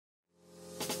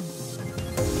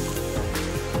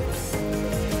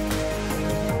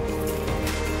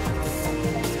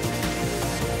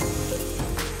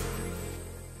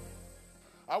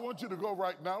I want you to go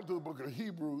right now to the book of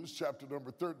Hebrews, chapter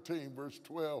number 13, verse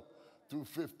 12 through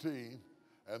 15,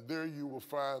 and there you will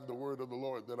find the word of the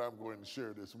Lord that I'm going to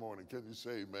share this morning. Can you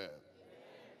say amen? Amen.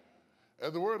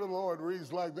 And the word of the Lord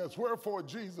reads like this: wherefore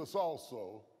Jesus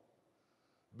also,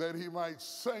 that he might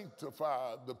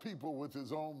sanctify the people with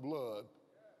his own blood,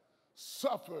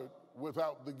 suffered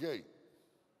without the gate.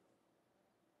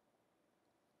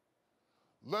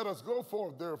 Let us go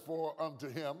forth therefore unto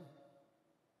him.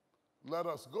 Let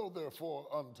us go therefore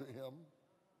unto him.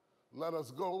 Let us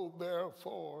go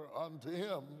therefore unto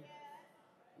him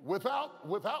without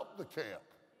the camp.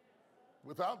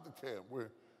 Without the camp.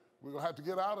 We're going to have to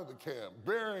get out of the camp,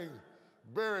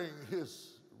 bearing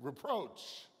his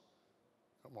reproach.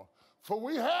 Come on. For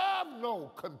we have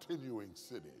no continuing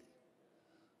city,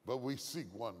 but we seek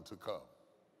one to come.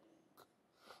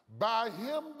 By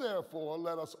him, therefore,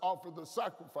 let us offer the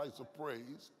sacrifice of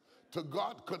praise to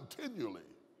God continually.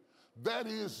 That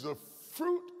is the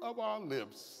fruit of our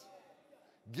lips,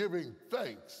 giving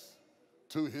thanks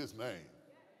to his name.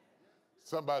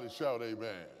 Somebody shout amen.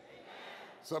 Amen.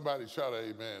 Somebody shout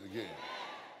amen again. Amen.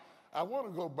 I want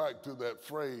to go back to that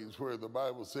phrase where the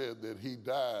Bible said that he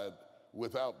died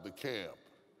without the camp,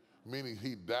 meaning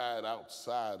he died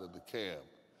outside of the camp.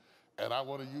 And I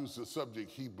want to use the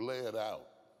subject, he bled out.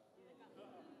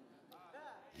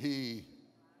 He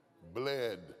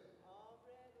bled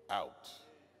out.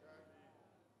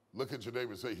 Look at your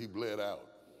neighbor and say, he bled out.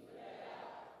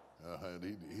 And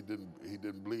he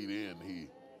didn't bleed in,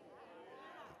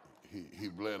 he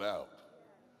bled out.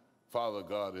 Father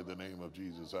God, in the name of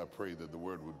Jesus, I pray that the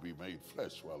word would be made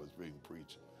flesh while it's being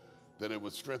preached, that it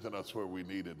would strengthen us where we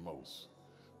need it most,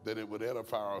 that it would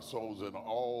edify our souls in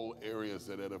all areas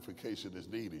that edification is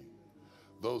needed.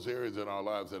 Those areas in our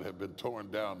lives that have been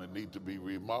torn down and need to be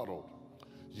remodeled,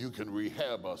 you can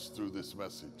rehab us through this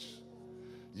message.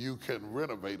 You can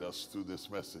renovate us through this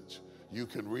message. You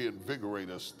can reinvigorate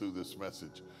us through this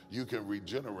message. You can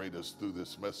regenerate us through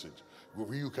this message.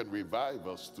 You can revive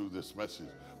us through this message.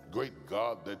 Great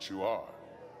God that you are.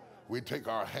 We take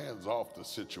our hands off the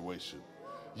situation.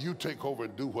 You take over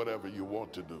and do whatever you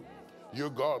want to do. You're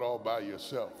God all by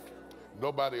yourself.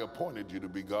 Nobody appointed you to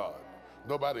be God.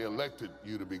 Nobody elected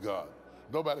you to be God.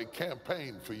 Nobody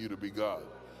campaigned for you to be God.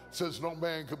 Since no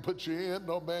man can put you in,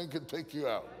 no man can take you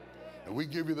out. And we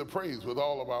give you the praise with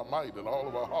all of our might and all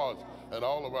of our hearts and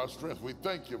all of our strength. We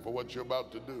thank you for what you're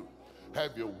about to do.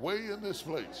 Have your way in this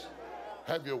place.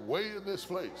 Have your way in this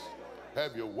place.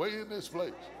 Have your way in this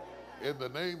place. In the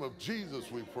name of Jesus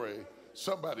we pray.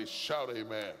 Somebody shout amen.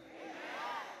 Amen.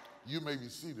 You may be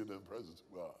seated in the presence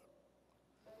of God.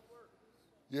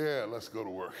 Yeah, let's go to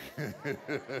work.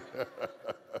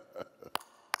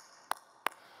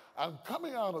 I'm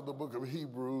coming out of the book of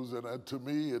Hebrews, and to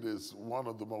me it is one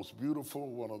of the most beautiful,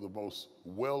 one of the most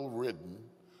well-written,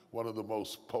 one of the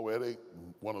most poetic,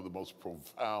 one of the most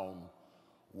profound,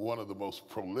 one of the most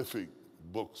prolific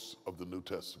books of the New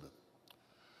Testament.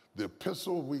 The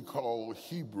epistle we call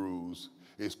Hebrews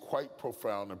is quite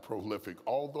profound and prolific.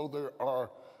 Although there are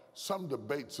some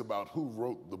debates about who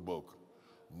wrote the book,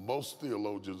 most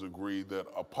theologians agree that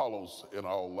Apollos, in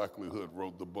all likelihood,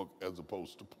 wrote the book as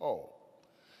opposed to Paul.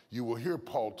 You will hear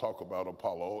Paul talk about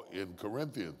Apollo in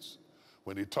Corinthians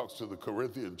when he talks to the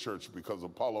Corinthian church, because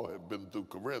Apollo had been through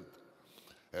Corinth.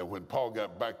 And when Paul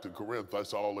got back to Corinth,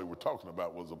 that's all they were talking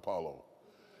about was Apollo.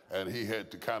 And he had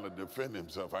to kind of defend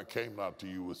himself. I came not to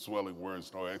you with swelling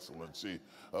words, nor excellency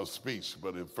of speech,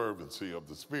 but in fervency of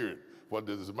the Spirit. What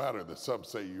does it matter that some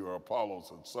say you are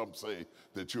Apollos and some say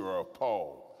that you are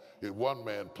Paul? If one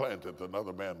man planteth,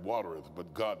 another man watereth,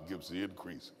 but God gives the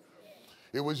increase.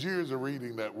 It was years of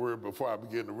reading that word before I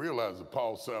began to realize that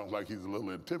Paul sounds like he's a little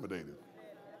intimidated.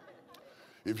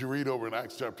 If you read over in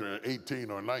Acts chapter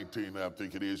 18 or 19, I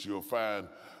think it is, you'll find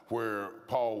where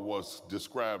Paul was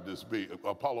described as being,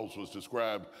 Apollos was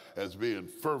described as being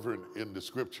fervent in the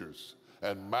scriptures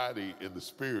and mighty in the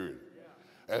spirit.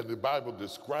 And the Bible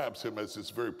describes him as this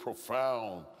very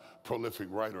profound, prolific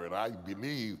writer. And I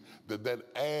believe that that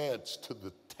adds to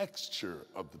the texture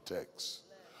of the text.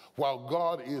 While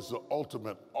God is the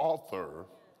ultimate author,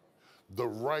 the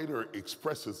writer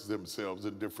expresses themselves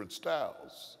in different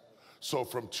styles. So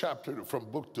from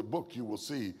book to book, you will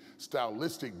see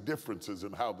stylistic differences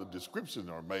in how the descriptions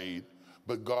are made,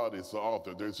 but God is the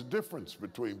author. There's a difference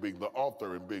between being the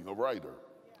author and being a writer.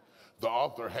 The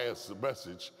author has the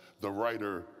message, the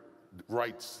writer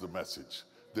writes the message.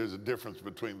 There's a difference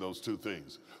between those two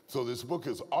things. So this book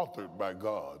is authored by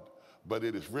God, but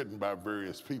it is written by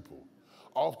various people.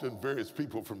 Often various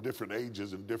people from different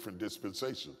ages and different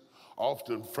dispensations.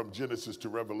 Often from Genesis to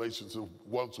Revelations, the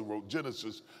ones who wrote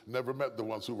Genesis never met the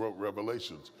ones who wrote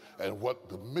Revelations. And what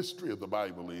the mystery of the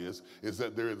Bible is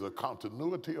that there is a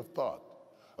continuity of thought,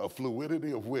 a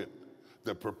fluidity of wit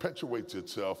that perpetuates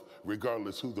itself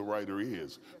regardless who the writer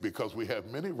is. Because we have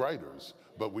many writers,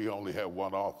 but we only have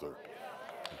one author.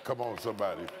 Come on,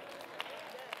 somebody.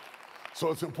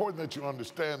 So it's important that you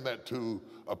understand that to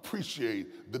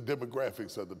appreciate the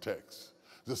demographics of the text.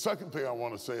 The second thing I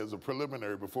want to say as a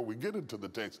preliminary before we get into the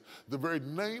text, the very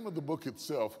name of the book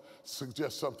itself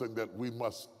suggests something that we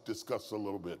must discuss a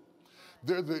little bit.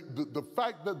 The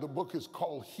fact that the book is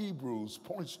called Hebrews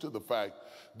points to the fact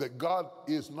that God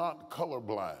is not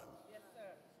colorblind. Yes,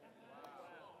 sir.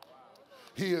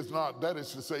 He is not, that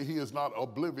is to say, he is not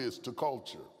oblivious to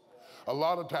culture. A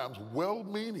lot of times,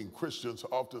 well-meaning Christians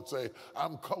often say,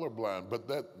 I'm colorblind, but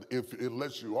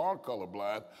unless you are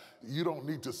colorblind, you don't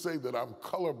need to say that I'm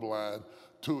colorblind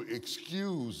to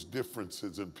excuse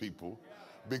differences in people,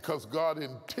 because God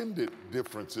intended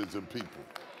differences in people.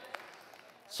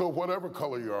 So whatever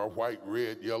color you are, white,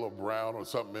 red, yellow, brown, or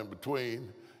something in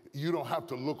between, you don't have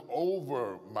to look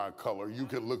over my color. You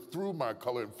can look through my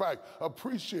color. In fact,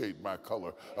 appreciate my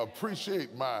color.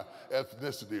 Appreciate my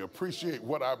ethnicity. Appreciate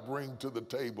what I bring to the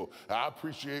table. I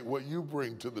appreciate what you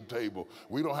bring to the table.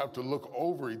 We don't have to look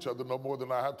over each other no more than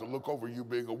I have to look over you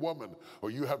being a woman,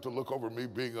 or you have to look over me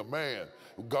being a man.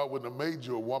 God wouldn't have made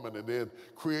you a woman and then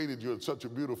created you in such a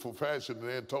beautiful fashion and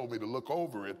then told me to look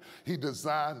over it. He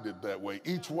designed it that way.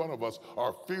 Each one of us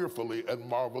are fearfully and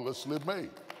marvelously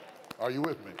made. Are you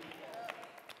with me?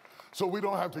 So we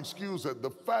don't have to excuse that. The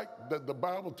fact that the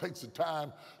Bible takes the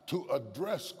time to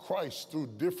address Christ through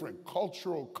different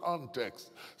cultural contexts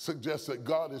suggests that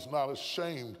God is not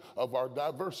ashamed of our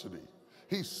diversity.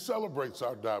 He celebrates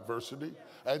our diversity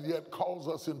and yet calls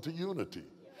us into unity.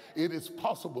 It is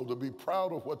possible to be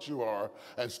proud of what you are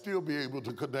and still be able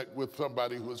to connect with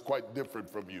somebody who is quite different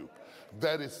from you.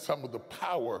 That is some of the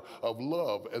power of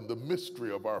love and the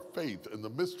mystery of our faith and the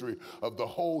mystery of the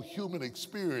whole human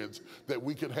experience, that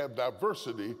we can have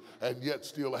diversity and yet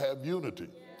still have unity.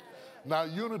 Now,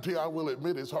 unity, I will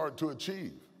admit, is hard to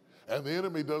achieve. And the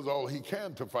enemy does all he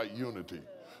can to fight unity,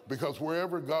 because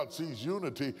wherever God sees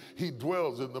unity, he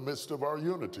dwells in the midst of our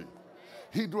unity.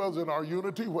 He dwells in our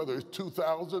unity, whether it's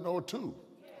 2,000 or 2.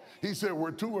 He said,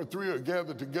 where 2 or 3 are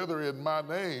gathered together in my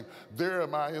name, there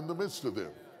am I in the midst of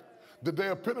them. The day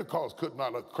of Pentecost could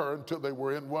not occur until they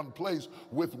were in one place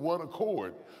with one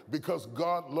accord, because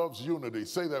God loves unity.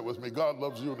 Say that with me. God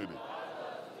loves unity.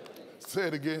 Say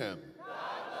it again.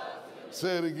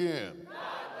 Say it again.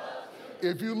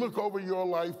 If you look over your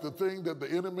life, the thing that the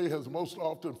enemy has most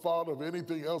often fought of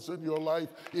anything else in your life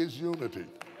is unity.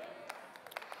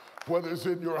 Whether it's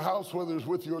in your house, whether it's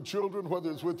with your children, whether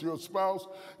it's with your spouse,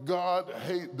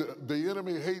 the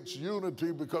enemy hates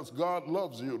unity because God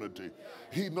loves unity.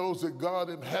 He knows that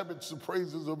God inhabits the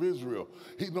praises of Israel.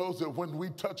 He knows that when we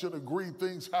touch and agree,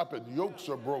 things happen. Yokes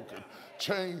are broken,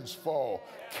 chains fall,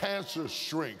 cancers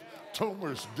shrink,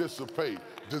 tumors dissipate,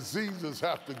 diseases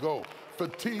have to go,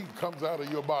 fatigue comes out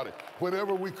of your body.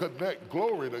 Whenever we connect,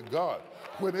 glory to God.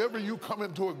 Whenever you come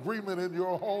into agreement in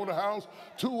your own house,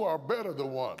 2 are better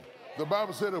than 1. The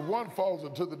Bible said if one falls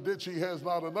into the ditch, he has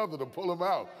not another to pull him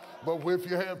out. But if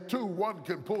you have 2, one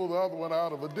can pull the other one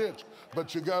out of a ditch.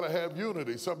 But you got to have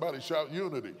unity. Somebody shout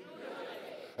unity.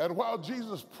 And while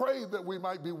Jesus prayed that we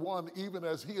might be one, even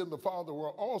as he and the Father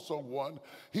were also one,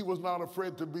 he was not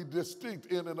afraid to be distinct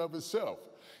in and of himself.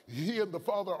 He and the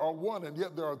Father are one, and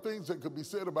yet there are things that could be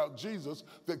said about Jesus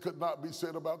that could not be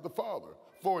said about the Father.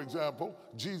 For example,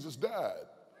 Jesus died.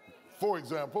 For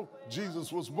example,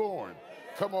 Jesus was born.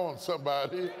 Come on,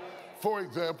 somebody. For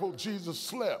example, Jesus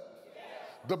slept.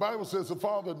 The Bible says the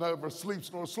Father never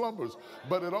sleeps nor slumbers,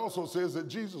 but it also says that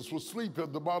Jesus was asleep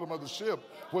at the bottom of the ship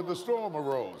when the storm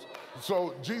arose.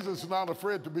 So Jesus is not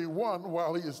afraid to be one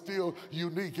while he is still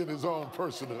unique in his own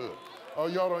personhood. Oh,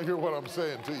 y'all don't hear what I'm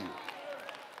saying to you.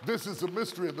 This is the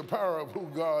mystery and the power of who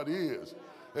God is.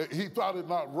 He thought it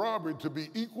not robbery to be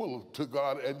equal to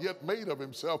God, and yet made of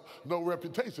himself no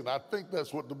reputation. I think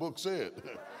that's what the book said.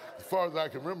 As far as I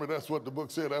can remember, that's what the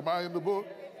book said. Am I in the book?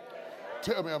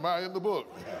 Tell me, am I in the book?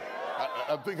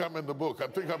 I think I'm in the book. I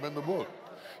think I'm in the book.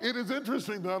 It is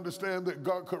interesting to understand that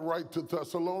God could write to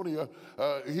Thessalonica.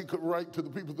 He could write to the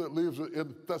people that live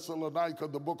in Thessalonica,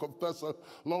 the book of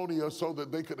Thessalonica, so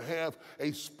that they could have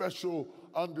a special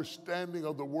understanding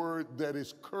of the word that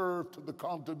is curved to the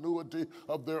continuity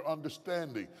of their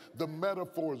understanding. The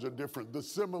metaphors are different, the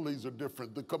similes are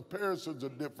different, the comparisons are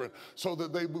different, so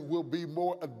that they will be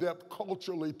more adept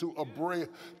culturally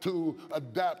to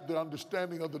adapt the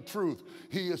understanding of the truth.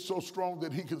 He is so strong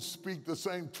that he can speak the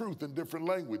same truth in different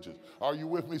languages. Are you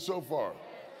with me so far?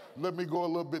 Let me go a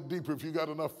little bit deeper. If you got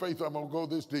enough faith, I'm going to go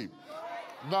this deep.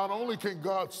 Not only can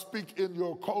God speak in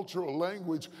your cultural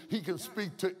language, he can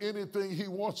speak to anything he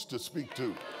wants to speak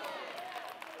to.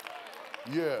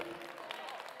 Yeah.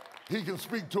 He can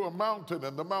speak to a mountain,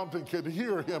 and the mountain can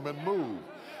hear him and move.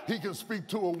 He can speak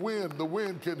to a wind. The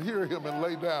wind can hear him and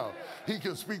lay down. He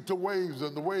can speak to waves,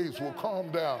 and the waves will calm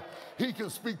down. He can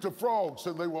speak to frogs,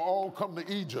 and they will all come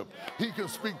to Egypt. He can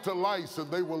speak to lice,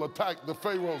 and they will attack the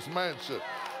Pharaoh's mansion.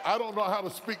 I don't know how to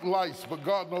speak lice, but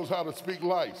God knows how to speak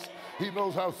lice. He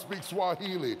knows how to speak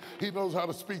Swahili. He knows how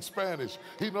to speak Spanish.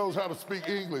 He knows how to speak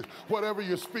English. Whatever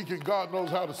you're speaking, God knows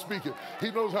how to speak it.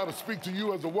 He knows how to speak to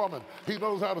you as a woman. He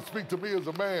knows how to speak to me as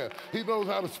a man. He knows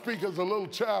how to speak as a little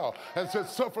child, and said,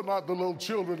 suffer not the little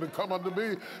children to come unto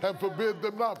me, and forbid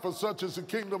them not, for such is the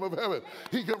kingdom of heaven.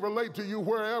 He can relate to you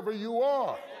wherever you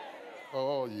are.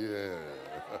 Oh, yeah.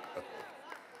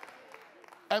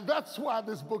 And that's why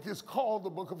this book is called the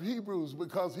book of Hebrews,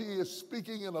 because he is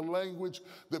speaking in a language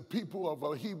that people of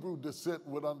a Hebrew descent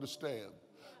would understand.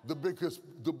 The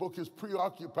book is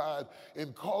preoccupied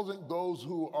in causing those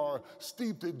who are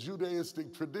steeped in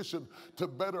Judaistic tradition to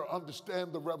better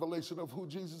understand the revelation of who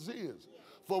Jesus is.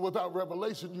 For without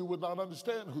revelation, you would not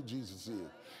understand who Jesus is.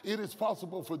 It is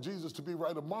possible for Jesus to be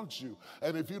right amongst you,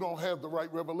 and if you don't have the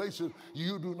right revelation,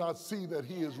 you do not see that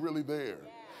he is really there.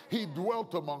 He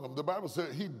dwelt among them. The Bible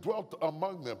said he dwelt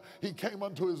among them. He came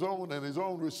unto his own, and his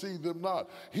own received them not.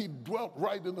 He dwelt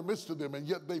right in the midst of them, and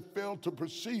yet they failed to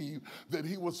perceive that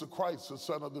he was the Christ, the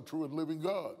Son of the true and living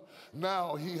God.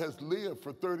 Now he has lived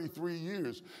for 33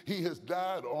 years. He has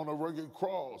died on a rugged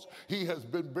cross. He has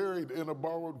been buried in a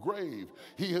borrowed grave.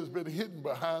 He has been hidden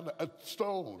behind a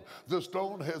stone. The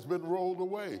stone has been rolled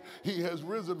away. He has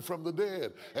risen from the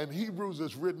dead. And Hebrews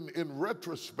is written in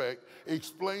retrospect,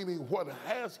 explaining what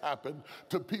has happened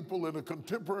to people in a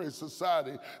contemporary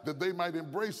society, that they might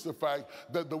embrace the fact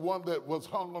that the one that was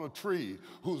hung on a tree,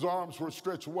 whose arms were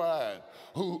stretched wide,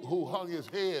 who hung his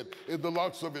head in the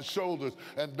locks of his shoulders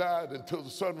and died until the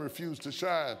sun refused to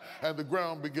shine and the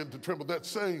ground began to tremble. That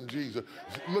same Jesus.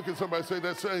 Look at somebody, say,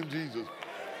 that same Jesus.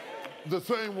 The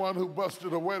same one who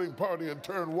busted a wedding party and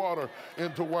turned water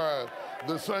into wine.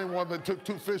 The same one that took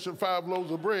 2 fish and 5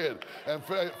 loaves of bread and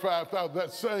 5,000.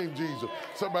 That same Jesus.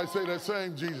 Somebody say, that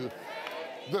same Jesus.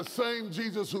 The same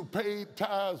Jesus who paid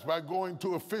tithes by going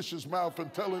to a fish's mouth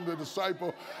and telling the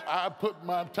disciple, I put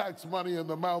my tax money in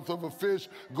the mouth of a fish,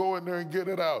 go in there and get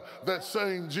it out. That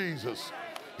same Jesus.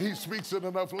 He speaks in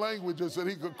enough languages that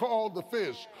he could call the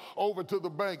fish over to the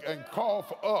bank and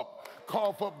cough up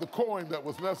the coin that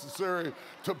was necessary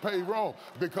to pay wrong,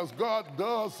 because God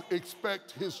does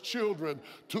expect his children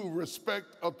to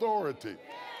respect authority.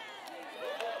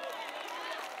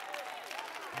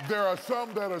 There are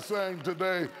some that are saying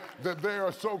today that they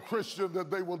are so Christian that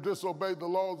they will disobey the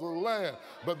laws of the land,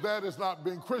 but that is not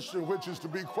being Christian, which is to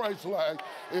be Christ-like.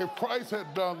 If Christ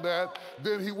had done that,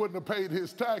 then he wouldn't have paid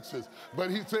his taxes.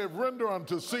 But he said, render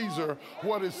unto Caesar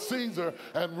what is Caesar,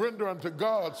 and render unto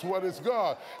God what is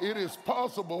God. It is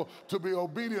possible to be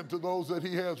obedient to those that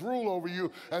he has rule over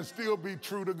you and still be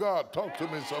true to God. Talk to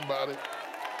me, somebody.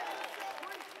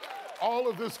 All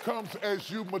of this comes as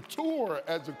you mature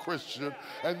as a Christian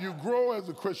and you grow as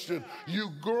a Christian. You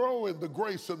grow in the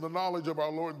grace and the knowledge of our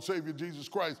Lord and Savior Jesus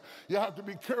Christ. You have to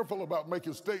be careful about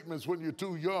making statements when you're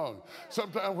too young.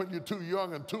 Sometimes when you're too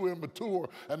young and too immature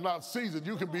and not seasoned,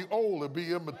 you can be old and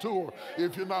be immature.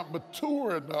 If you're not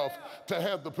mature enough to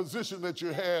have the position that you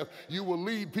have, you will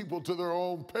lead people to their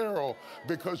own peril,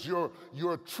 because your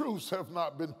truths have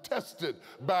not been tested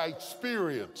by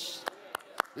experience.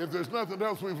 If there's nothing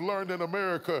else we've learned in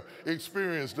America,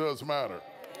 experience does matter.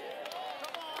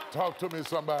 Talk to me,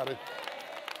 somebody.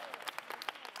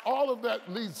 All of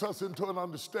that leads us into an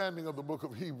understanding of the book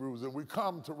of Hebrews, and we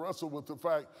come to wrestle with the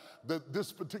fact that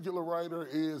this particular writer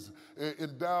is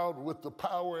endowed with the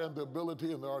power and the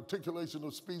ability and the articulation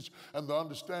of speech and the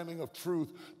understanding of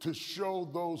truth to show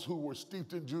those who were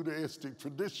steeped in Judaistic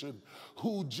tradition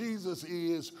who Jesus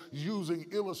is, using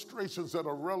illustrations that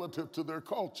are relative to their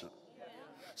culture.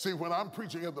 See, when I'm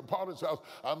preaching at the Potter's house,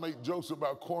 I make jokes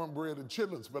about cornbread and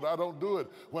chitlins, but I don't do it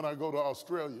when I go to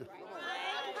Australia.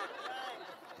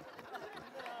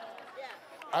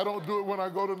 I don't do it when I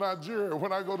go to Nigeria.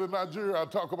 When I go to Nigeria, I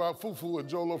talk about fufu and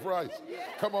jollof rice.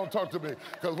 Come on, talk to me.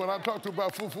 Because when I talk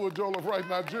about fufu and jollof rice,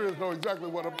 Nigerians know exactly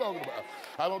what I'm talking about.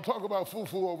 I don't talk about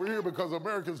fufu over here because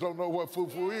Americans don't know what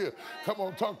fufu is. Come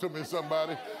on, talk to me,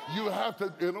 somebody. You have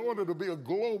to, in order to be a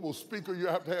global speaker, you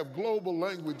have to have global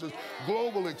languages,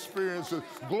 global experiences,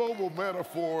 global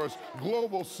metaphors,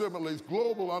 global similes,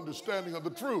 global understanding of the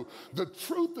truth. The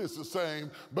truth is the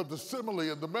same, but the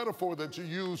simile and the metaphor that you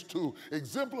use to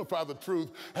exemplify the truth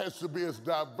has to be as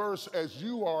diverse as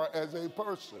you are as a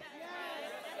person.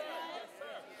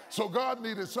 So God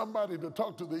needed somebody to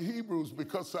talk to the Hebrews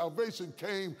because salvation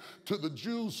came to the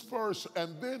Jews first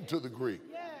and then to the Greek.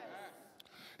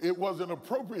 It wasn't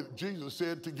appropriate, Jesus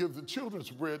said, to give the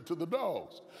children's bread to the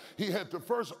dogs. He had to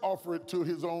first offer it to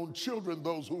his own children,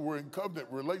 those who were in covenant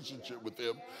relationship with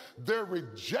him. Their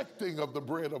rejecting of the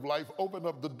bread of life opened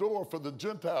up the door for the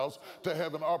Gentiles to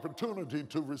have an opportunity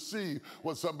to receive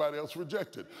what somebody else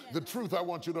rejected. The truth I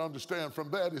want you to understand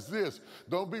from that is this: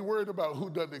 don't be worried about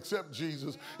who doesn't accept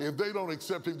Jesus. If they don't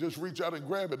accept him, just reach out and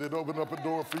grab it. It opened up a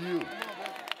door for you.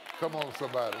 Come on,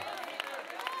 somebody.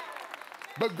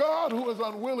 But God, who is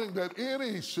unwilling that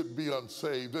any should be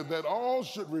unsaved and that all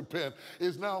should repent,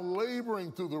 is now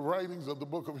laboring through the writings of the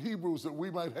book of Hebrews that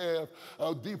we might have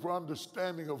a deeper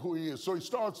understanding of who he is. So he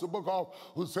starts the book off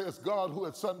who says, God, who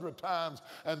at sundry times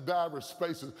and divers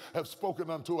spaces have spoken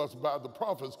unto us by the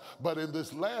prophets, but in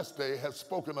this last day has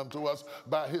spoken unto us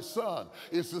by his Son.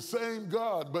 It's the same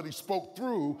God, but he spoke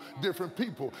through different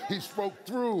people. He spoke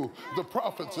through the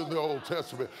prophets in the Old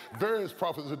Testament, various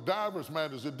prophets in divers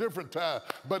manners at different times.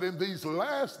 But in these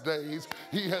last days,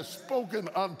 he has spoken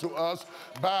unto us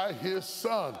by his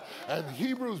Son. And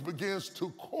Hebrews begins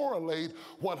to correlate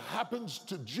what happens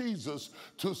to Jesus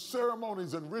to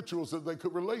ceremonies and rituals that they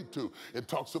could relate to. It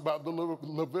talks about the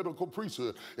Levitical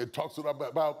priesthood. It talks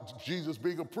about Jesus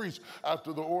being a priest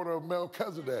after the order of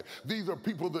Melchizedek. These are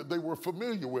people that they were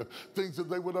familiar with, things that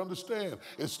they would understand.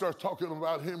 It starts talking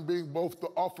about him being both the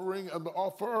offering and the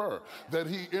offerer, that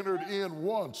he entered in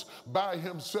once by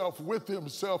himself, with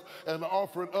himself, and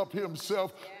offered up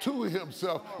himself to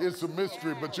himself. It's a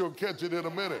mystery, but you'll catch it in a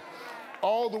minute.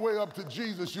 All the way up to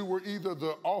Jesus, you were either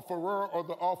the offerer or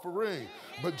the offering.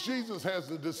 But Jesus has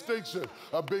the distinction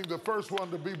of being the first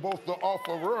one to be both the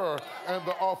offerer and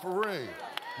the offering.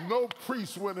 No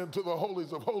priest went into the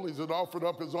holies of holies and offered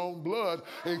up his own blood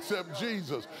except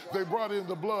Jesus. They brought in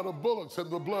the blood of bullocks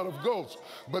and the blood of goats.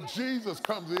 But Jesus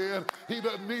comes in. He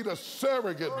doesn't need a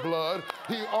surrogate blood.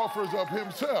 He offers up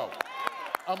himself.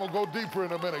 I'm going to go deeper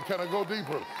in a minute. Can I go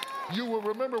deeper? You will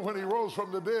remember when he rose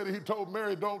from the dead, he told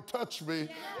Mary, don't touch me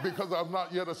because I've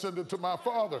not yet ascended to my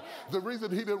Father. The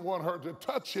reason he didn't want her to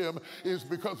touch him is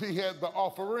because he had the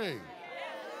offering.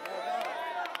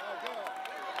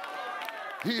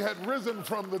 He had risen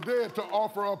from the dead to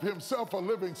offer up himself a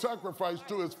living sacrifice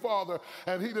to his Father,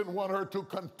 and he didn't want her to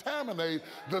contaminate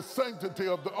the sanctity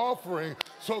of the offering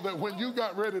so that when you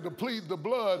got ready to plead the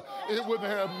blood, it wouldn't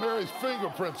have Mary's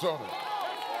fingerprints on it.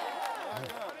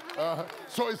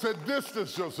 So he said,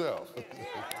 distance yourself.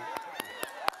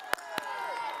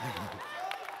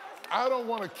 I don't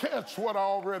want to catch what I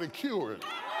already cured.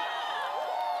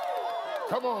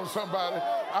 Come on, somebody.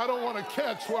 I don't want to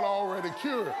catch what I already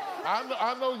cured.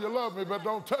 I know you love me, but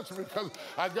don't touch me because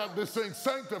I got this thing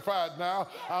sanctified now.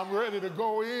 I'm ready to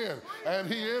go in. And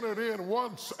he entered in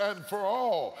once and for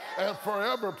all and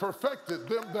forever perfected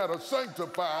them that are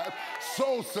sanctified.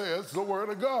 So says the word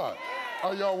of God.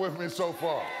 Are y'all with me so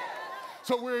far?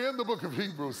 So we're in the book of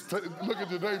Hebrews. Look at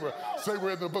your neighbor. Say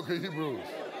we're in the book of Hebrews.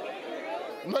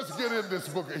 Let's get in this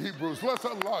book of Hebrews. Let's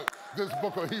unlock this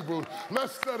book of Hebrews.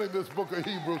 Let's study this book of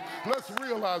Hebrews. Let's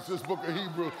realize this book of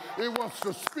Hebrews. It wants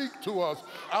to speak to us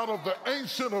out of the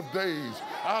Ancient of Days,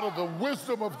 out of the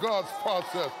wisdom of God's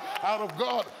process, out of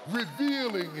God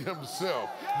revealing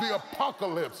himself, the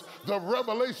apocalypse, the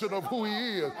revelation of who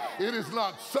he is. It is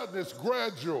not sudden, it's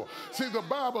gradual. See, the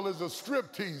Bible is a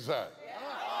striptease act.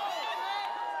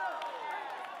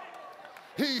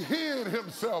 He hid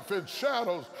himself in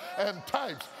shadows and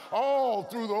types all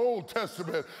through the Old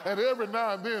Testament, and every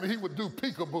now and then he would do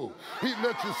peekaboo. He'd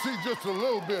let you see just a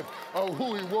little bit of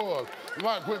who he was.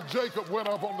 Like when Jacob went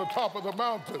up on the top of the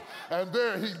mountain, and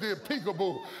there he did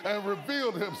peekaboo and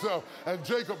revealed himself, and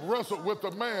Jacob wrestled with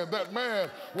the man. That man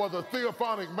was a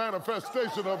theophanic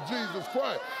manifestation of Jesus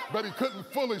Christ, but he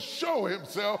couldn't fully show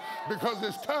himself because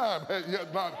his time had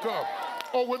yet not come.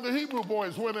 Or when the Hebrew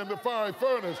boys went in the fiery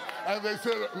furnace and they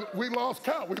said, we lost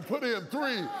count, we put in 3,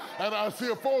 and I see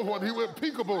a 4th one. He went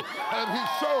peekaboo and he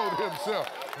showed himself.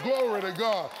 Glory to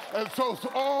God. And so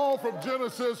all from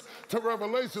Genesis to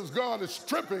Revelations, God is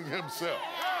stripping himself.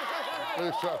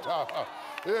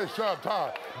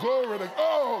 Glory to,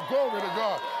 oh, glory to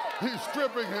God. He's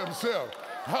stripping himself.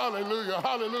 Hallelujah,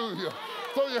 hallelujah.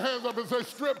 Throw your hands up and say,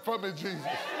 strip for me, Jesus.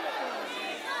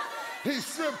 He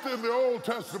stripped in the Old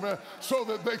Testament so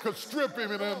that they could strip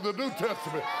him in the New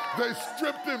Testament. They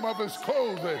stripped him of his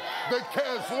clothing. They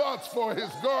cast lots for his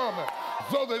garment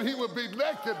so that he would be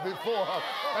naked before us.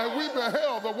 And we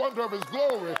beheld the wonder of his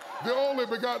glory, the only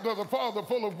begotten of the Father,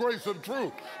 full of grace and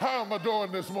truth. How am I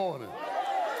doing this morning?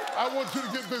 I want you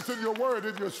to get this in your word,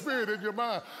 in your spirit, in your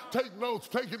mind. Take notes,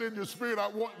 take it in your spirit. I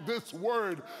want this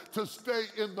word to stay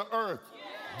in the earth.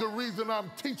 The reason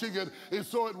I'm teaching it is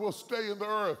so it will stay in the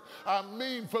earth. I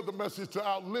mean for the message to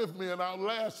outlive me and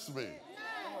outlast me.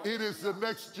 It is the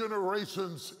next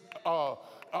generation's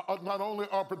not only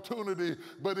opportunity,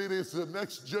 but it is the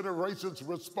next generation's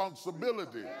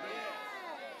responsibility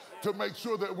to make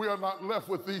sure that we are not left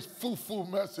with these foo-foo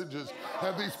messages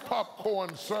and these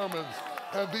popcorn sermons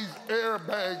and these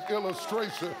airbag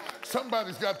illustrations.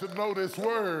 Somebody's got to know this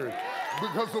word,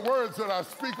 because the words that I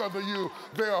speak unto you,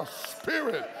 they are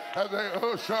spirit and they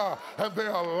are and they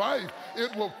are life.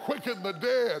 It will quicken the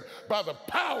dead by the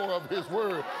power of his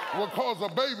word. It will cause a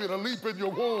baby to leap in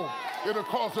your womb. It'll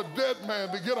cause a dead man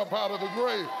to get up out of the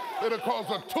grave. It'll cause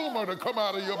a tumor to come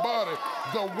out of your body.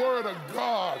 The word of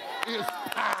God is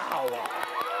power.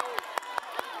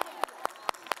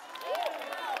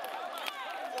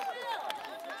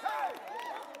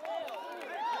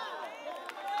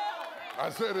 I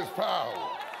said it's power.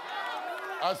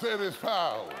 I said it's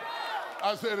power.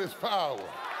 I said it's power.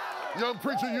 Young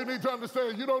preacher, you need to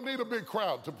understand, you don't need a big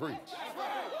crowd to preach.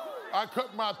 I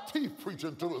cut my teeth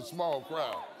preaching to a small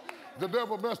crowd. The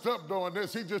devil messed up doing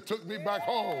this. He just took me back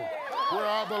home where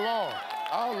I belong.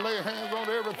 I'll lay hands on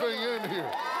everything in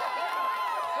here.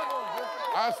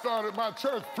 I started my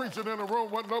church preaching in a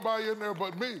room with nobody in there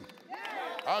but me.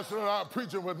 I started out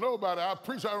preaching with nobody. I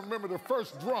remember the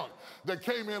first drunk that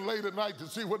came in late at night to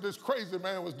see what this crazy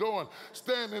man was doing,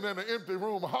 standing in an empty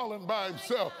room, hollering by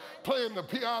himself, playing the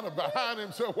piano behind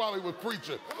himself while he was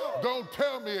preaching. Don't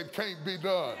tell me it can't be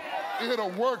done. It'll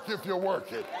work if you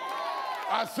work it.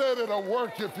 I said it'll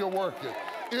work if you work it.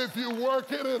 If you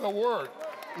work it, it'll work.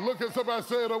 Look at somebody,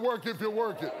 say it'll work if you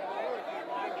work it.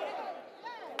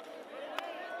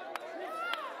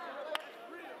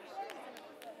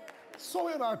 So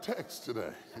in our text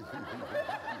today,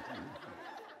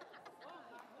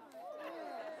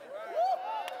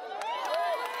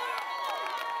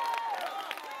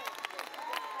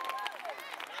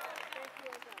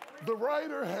 the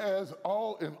writer has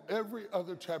in every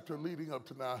other chapter leading up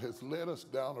to now has led us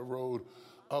down a road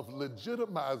of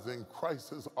legitimizing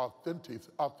Christ's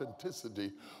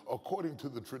authenticity according to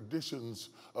the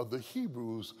traditions of the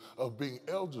Hebrews of being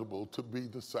eligible to be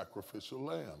the sacrificial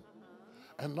lamb.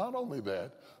 And not only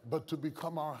that, but to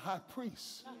become our high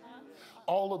priest.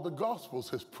 All of the Gospels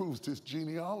has proved his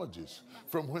genealogies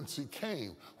from whence he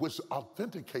came, which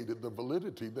authenticated the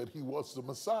validity that he was the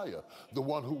Messiah, the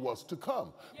one who was to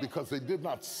come, because they did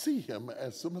not see him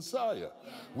as the Messiah.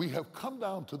 We have come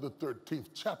down to the 13th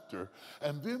chapter,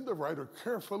 and then the writer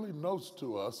carefully notes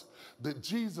to us that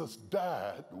Jesus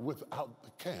died without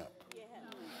the camp.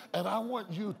 And I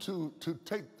want you to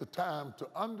take the time to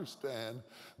understand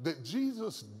that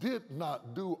Jesus did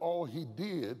not do all he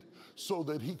did so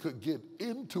that he could get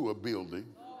into a building.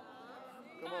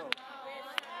 Come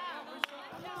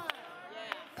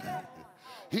on.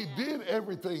 He did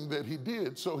everything that he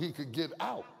did so he could get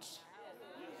out.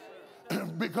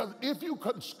 Because if you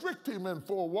constrict him in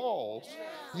four walls,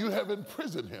 you have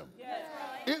imprisoned him.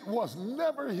 It was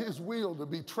never his will to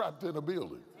be trapped in a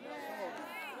building.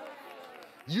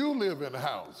 You live in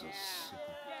houses,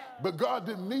 but God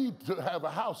didn't need to have a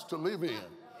house to live in,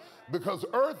 because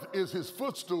earth is his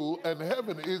footstool and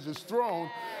heaven is his throne.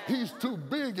 He's too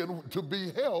big to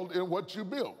be held in what you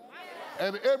built.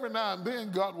 And every now and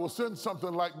then God will send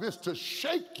something like this to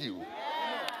shake you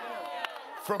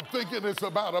from thinking it's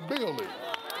about a building.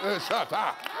 Hey,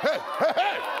 hey,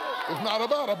 hey. It's not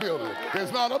about a building.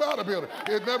 It's not about a building.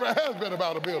 It never has been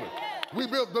about a building. We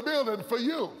built the building for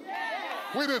you.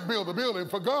 We didn't build the building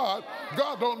for God.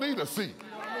 God don't need a seat.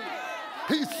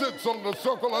 He sits on the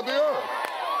circle of the earth.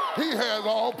 He has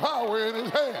all power in his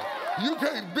hand. You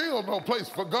can't build no place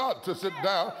for God to sit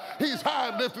down. He's high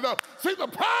and lifted up. See, the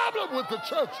problem with the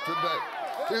church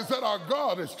today is that our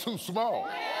God is too small.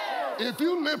 If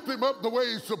you lift him up the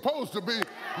way he's supposed to be,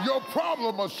 your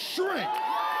problem will shrink.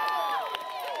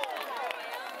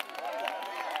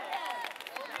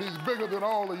 He's bigger than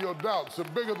all of your doubts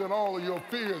and bigger than all of your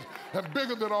fears and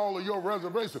bigger than all of your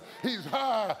reservations. He's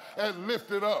high and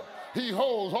lifted up. He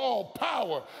holds all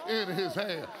power in his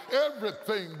hand.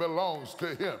 Everything belongs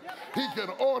to him. He can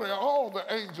order all the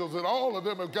angels, and all of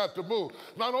them have got to move.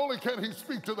 Not only can he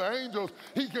speak to the angels,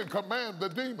 he can command the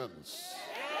demons.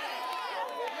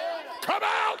 Come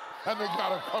out! And they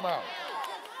got to come out.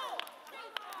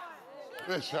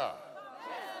 This shot.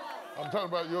 I'm talking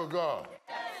about your God.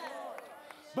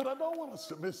 But I don't want us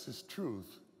to miss this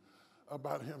truth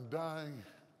about him dying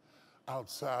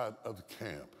outside of the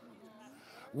camp.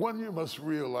 One, you must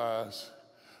realize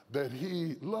that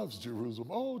he loves Jerusalem.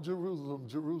 Oh, Jerusalem,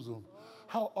 Jerusalem,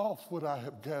 how oft would I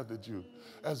have gathered you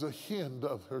as a hen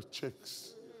doth her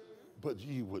chicks, but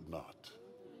ye would not.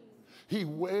 He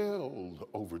wailed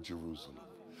over Jerusalem.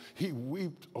 He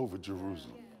wept over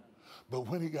Jerusalem. But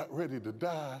when he got ready to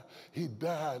die, he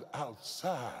died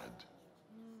outside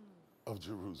of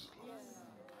Jerusalem.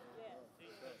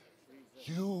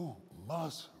 You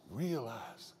must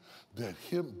realize that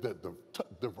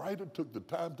the writer took the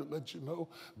time to let you know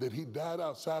that he died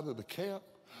outside of the camp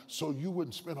so you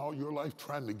wouldn't spend all your life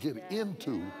trying to get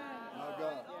into. My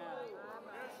God.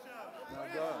 My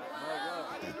God.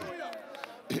 My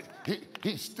God.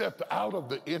 He stepped out of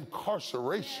the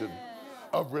incarceration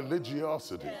of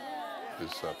religiosity.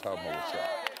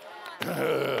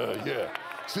 Yeah.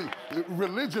 See,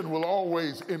 religion will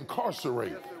always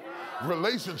incarcerate.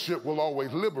 Relationship will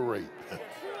always liberate.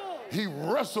 He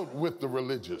wrestled with the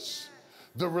religious.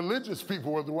 The religious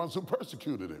people were the ones who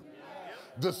persecuted him.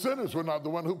 The sinners were not the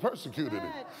one who persecuted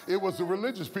him. It was the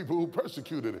religious people who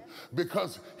persecuted him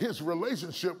because his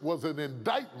relationship was an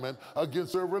indictment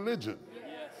against their religion.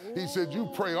 He said, you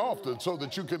pray often so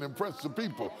that you can impress the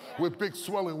people with big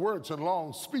swelling words and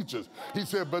long speeches. He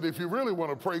said, but if you really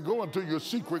want to pray, go into your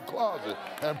secret closet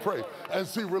and pray. And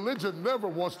see, religion never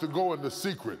wants to go into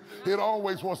secret. It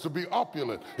always wants to be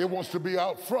opulent. It wants to be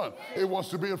out front. It wants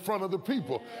to be in front of the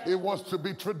people. It wants to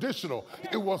be traditional.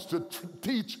 It wants to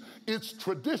teach its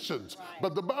traditions.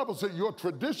 But the Bible said your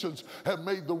traditions have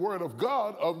made the word of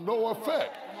God of no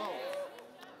effect.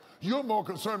 You're more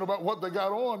concerned about what they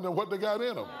got on than what they got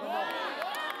in them.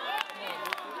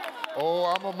 Oh,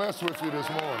 I'm going to mess with you this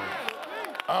morning.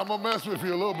 I'm going to mess with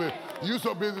you a little bit. You're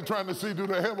so busy trying to see do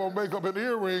they have on makeup and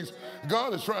earrings.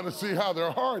 God is trying to see how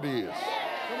their heart is.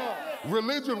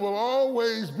 Religion will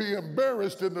always be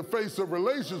embarrassed in the face of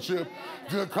relationship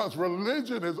because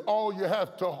religion is all you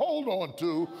have to hold on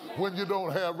to when you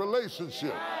don't have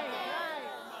relationship.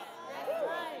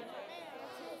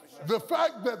 The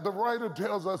fact that the writer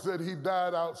tells us that he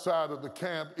died outside of the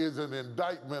camp is an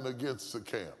indictment against the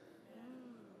camp.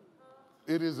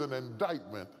 It is an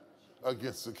indictment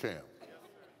against the camp.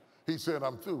 He said,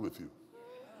 I'm through with you.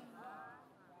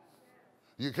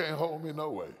 You can't hold me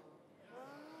no way.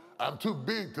 I'm too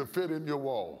big to fit in your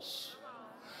walls.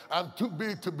 I'm too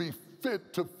big to be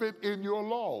fit to fit in your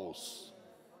laws.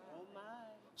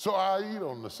 So I eat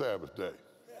on the Sabbath day.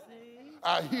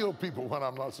 I heal people when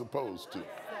I'm not supposed to.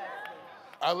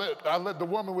 I let the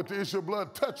woman with the issue of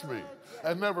blood touch me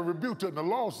and never rebuked her. And the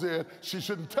law said she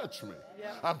shouldn't touch me.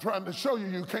 I'm trying to show you,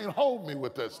 you can't hold me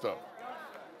with that stuff.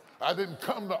 I didn't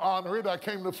come to honor it. I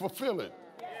came to fulfill it.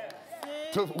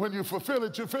 When you fulfill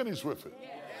it, you finish with it.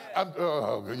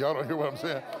 Y'all don't hear what I'm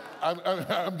saying?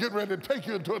 I'm getting ready to take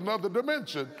you into another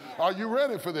dimension. Are you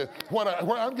ready for this? Where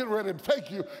I'm getting ready to take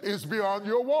you is beyond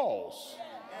your walls.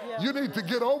 You need to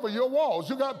get over your walls.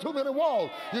 You got too many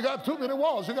walls. You got too many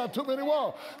walls. You got too many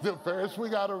walls. Then first we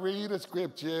got to read a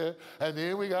scripture, and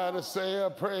then we got to say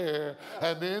a prayer,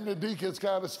 and then the deacons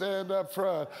got to stand up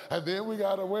front, and then we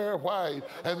got to wear white,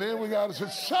 and then we got to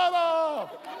say, shut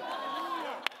up.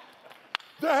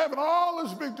 They're having all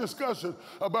this big discussion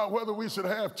about whether we should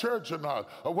have church or not,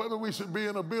 or whether we should be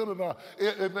in a building or not.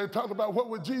 And they talk about what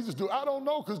would Jesus do. I don't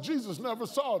know, because Jesus never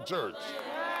saw a church.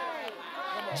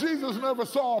 Jesus never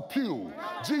saw a pew.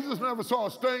 Jesus never saw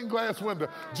a stained glass window.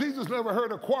 Jesus never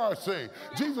heard a choir sing.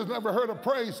 Jesus never heard a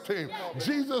praise team.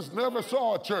 Jesus never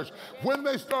saw a church. When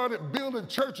they started building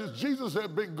churches, Jesus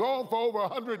had been gone for over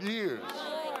 100 years.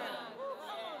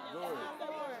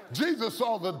 Jesus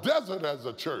saw the desert as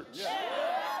a church.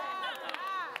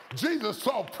 Jesus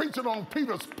saw preaching on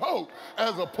Peter's boat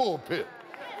as a pulpit.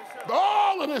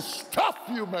 All of this stuff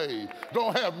you made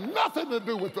don't have nothing to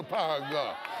do with the power of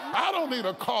God. I don't need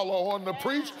a collar on to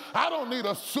preach. I don't need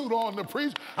a suit on to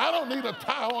preach. I don't need a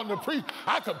tie on to preach.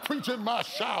 I can preach in my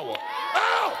shower.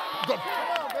 Ow!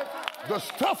 The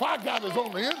stuff I got is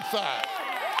on the inside.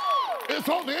 It's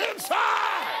on the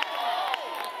inside.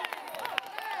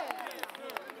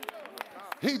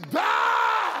 He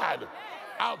died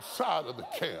outside of the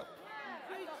camp.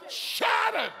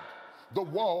 shattered the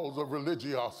walls of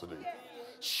religiosity,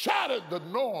 shattered the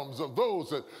norms of those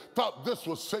that thought this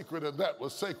was sacred and that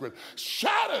was sacred,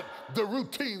 shattered the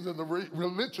routines and the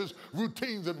religious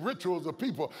routines and rituals of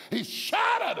people. He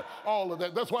shattered all of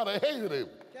that. That's why they hated him.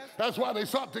 That's why they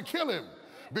sought to kill him,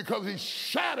 because he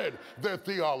shattered their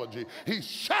theology. He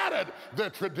shattered their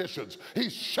traditions. He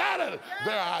shattered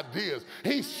their ideas.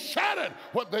 He shattered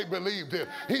what they believed in.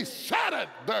 He shattered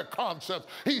their concepts.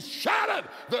 He shattered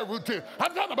their routine.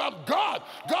 I'm talking about God.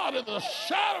 God is a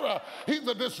shatterer. He's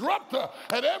a disruptor.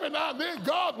 And every now and then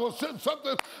God will send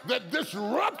something that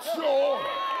disrupts your order.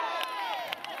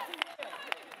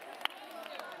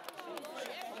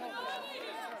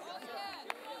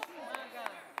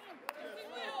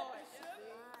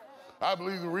 I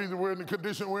believe the reason we're in the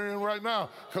condition we're in right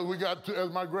now, because we got, as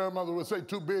my grandmother would say,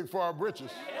 too big for our britches.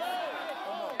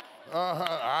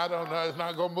 I don't know. It's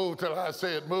not going to move till I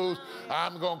say it moves.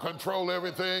 I'm going to control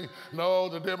everything. No,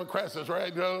 the Democrats is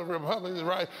right. The Republicans is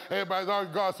right. Everybody's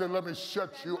arguing. God said, let me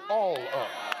shut you all up.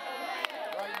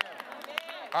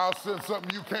 I'll send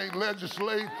something you can't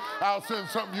legislate. I'll send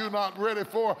something you're not ready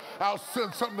for. I'll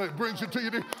send something that brings you to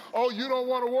your knees. Oh, you don't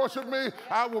want to worship me?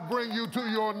 I will bring you to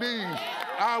your knees.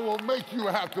 I will make you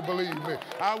have to believe me.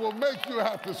 I will make you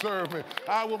have to serve me.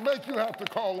 I will make you have to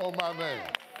call on my name.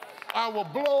 I will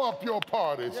blow up your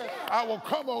parties. I will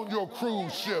come on your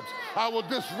cruise ships. I will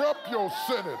disrupt your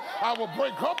Senate. I will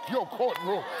break up your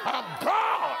courtroom. I'm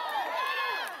God.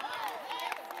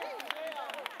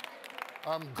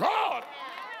 I'm God.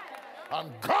 I'm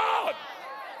God.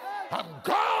 I'm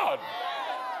God.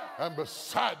 And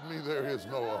beside me there is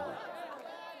no other.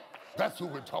 That's who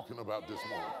we're talking about this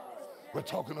morning. We're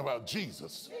talking about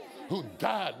Jesus, who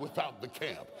died without the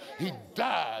camp. He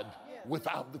died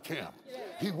without the camp.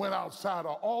 He went outside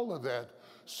of all of that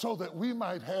so that we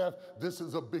might have, this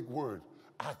is a big word,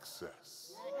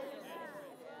 access.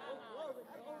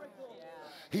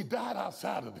 He died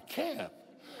outside of the camp,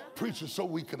 preacher, so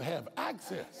we could have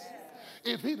access.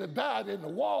 If he'd have died in the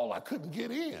wall, I couldn't get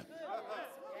in.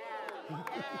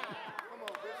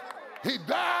 He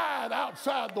died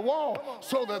outside the wall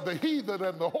so that the heathen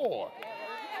and the whore,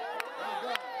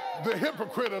 the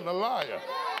hypocrite and the liar,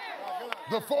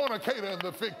 the fornicator and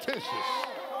the fictitious,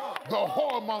 the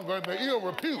whoremonger and the ill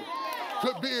repute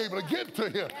could be able to get to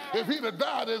him. If he'd have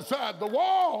died inside the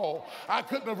wall, I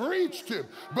couldn't have reached him.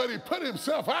 But he put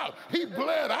himself out. He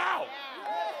bled out.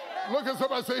 Look at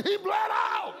somebody say, he bled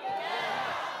out.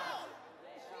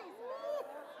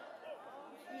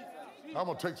 I'm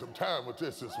going to take some time with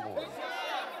this morning.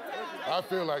 I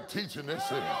feel like teaching this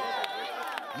thing.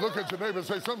 Look at your neighbor and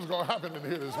say, something's going to happen in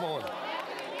here this morning.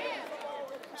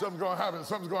 Something's going to happen,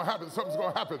 something's going to happen, something's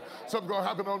going to happen. Something's going to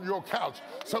happen on your couch.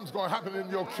 Something's going to happen in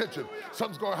your kitchen.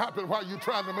 Something's going to happen while you're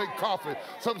trying to make coffee.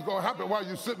 Something's going to happen while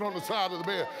you're sitting on the side of the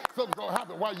bed. Something's going to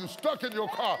happen while you're stuck in your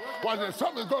car.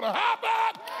 Something's going to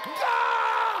happen.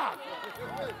 God!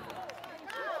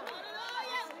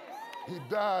 He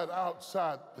died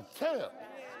outside the camp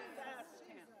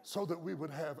so that we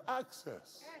would have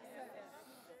access.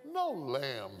 No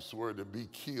lambs were to be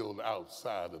killed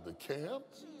outside of the camp.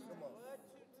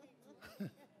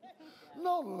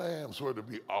 No lambs were to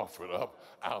be offered up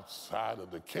outside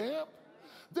of the camp.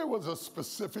 There was a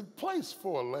specific place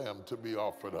for a lamb to be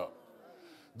offered up.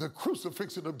 The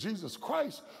crucifixion of Jesus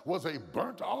Christ was a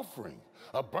burnt offering.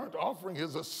 A burnt offering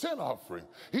is a sin offering.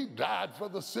 He died for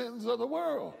the sins of the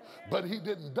world, but he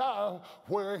didn't die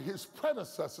where his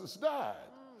predecessors died.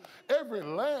 Every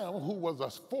lamb who was a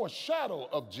foreshadow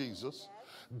of Jesus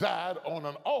died on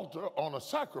an altar, on a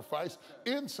sacrifice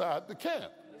inside the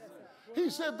camp. He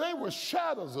said they were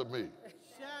shadows of me.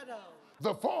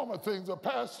 The former things are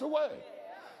passed away.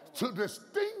 To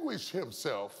distinguish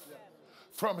himself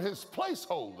from his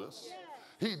placeholders,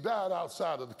 he died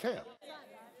outside of the camp.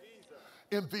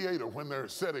 In theater, when they're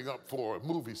setting up for a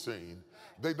movie scene,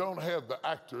 they don't have the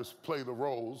actors play the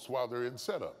roles while they're in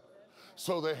setup.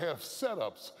 So they have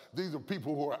setups. These are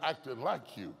people who are acting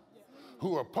like you,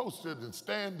 who are posted and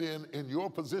stand in your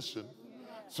position,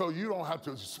 so you don't have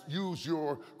to use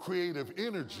your creative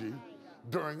energy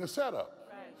during a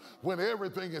setup. When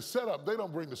everything is set up, they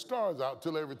don't bring the stars out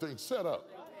till everything's set up.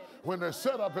 When they're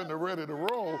set up and they're ready to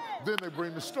roll, then they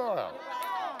bring the star out.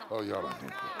 Oh, y'all don't hear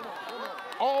me.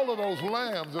 All of those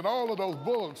lambs and all of those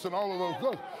bullocks and all of those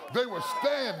goats, they were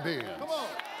stand-ins.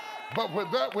 But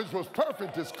when that which was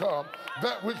perfect is come,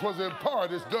 that which was in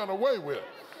part is done away with.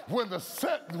 When the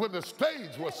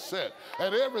stage was set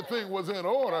and everything was in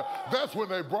order, that's when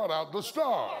they brought out the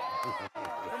star.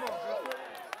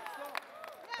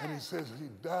 And he says he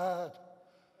died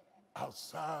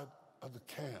outside of the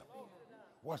camp.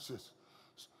 Watch this.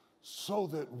 so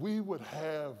that we would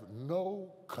have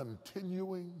no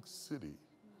continuing city.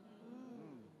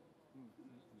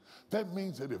 That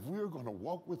means that if we're going to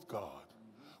walk with God,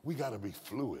 we got to be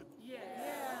fluid.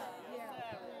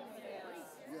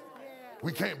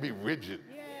 We can't be rigid.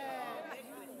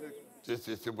 This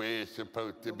is the way it's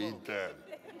supposed to be done.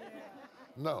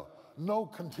 No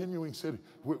continuing city.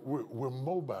 We're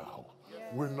mobile.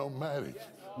 We're nomadic.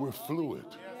 We're fluid.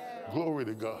 Glory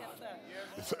to God.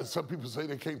 Some people say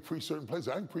they can't preach certain places.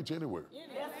 I can preach anywhere.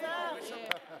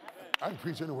 I can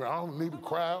preach anywhere. I don't need a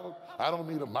crowd. I don't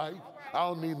need a mic. I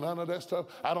don't need none of that stuff.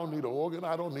 I don't need an organ.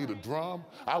 I don't need a drum.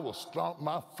 I will stomp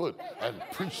my foot and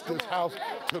preach this house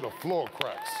to the floor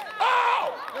cracks.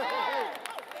 Ow!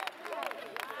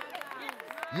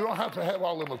 You don't have to have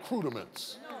all them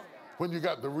accoutrements when you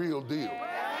got the real deal.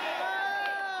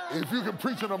 If you can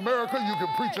preach in America, you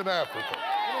can preach in Africa.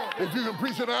 If you can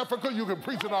preach in Africa, you can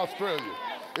preach in Australia.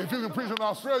 If you can preach in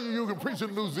Australia, you can preach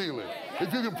in New Zealand.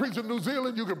 If you can preach in New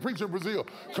Zealand, you can preach in Brazil.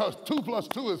 Because 2 +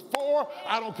 2 is 4.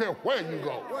 I don't care where you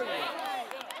go.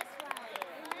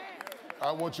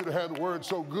 I want you to have the word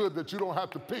so good that you don't have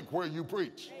to pick where you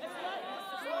preach.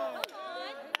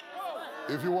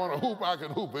 If you want to hoop, I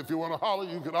can hoop. If you want to holler,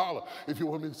 you can holler. If you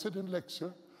want me to sit and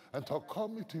lecture and talk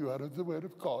calmly to you out of the word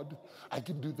of God, I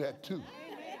can do that too.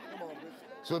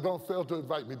 So don't fail to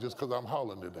invite me just because I'm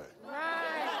hollering today.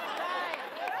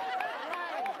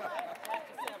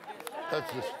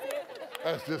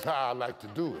 That's just how I like to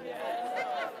do it.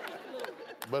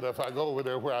 But if I go over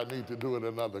there where I need to do it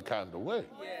another kind of way,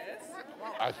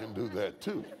 I can do that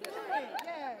too.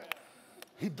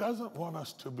 He doesn't want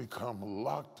us to become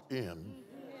locked in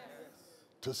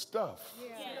to stuff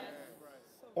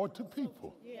or to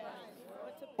people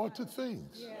or to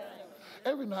things.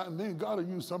 Every now and then, God will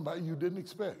use somebody you didn't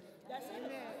expect.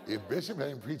 If Bishop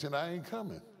ain't preaching, I ain't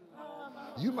coming.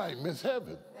 You might miss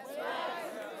heaven.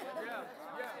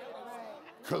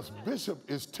 Because Bishop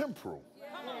is temporal.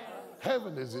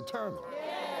 Heaven is eternal.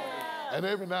 And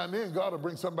every now and then, God will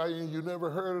bring somebody in you never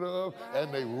heard of,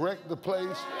 and they wreck the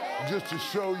place just to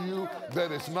show you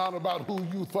that it's not about who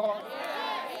you thought.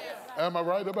 Am I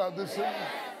right about this thing?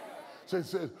 So it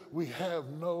says, we have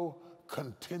no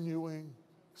continuing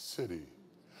city.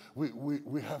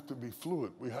 We have to be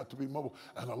fluid. We have to be mobile.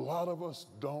 And a lot of us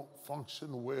don't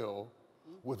function well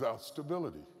without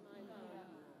stability.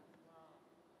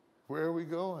 Where are we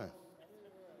going?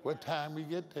 What time we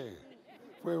get there?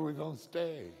 Where are we going to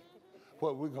stay?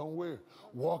 What we're going to wear?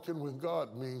 Walking with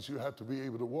God means you have to be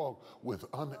able to walk with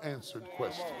unanswered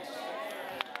questions.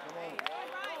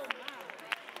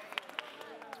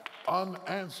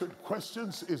 Unanswered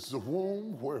questions is the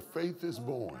womb where faith is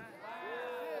born.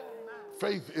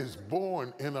 Faith is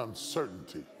born in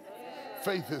uncertainty.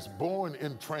 Faith is born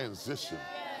in transition.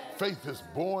 Faith is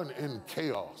born in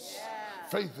chaos.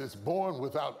 Faith is born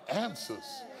without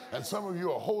answers. And some of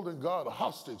you are holding God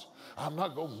hostage. I'm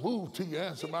not going to move till you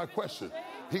answer my question.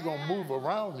 He's going to move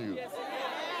around you.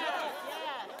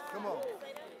 Come on.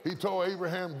 He told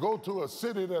Abraham, go to a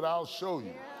city that I'll show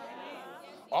you.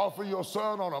 Offer your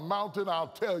son on a mountain I'll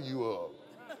tell you of.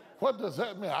 What does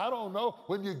that mean? I don't know.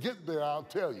 When you get there, I'll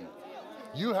tell you.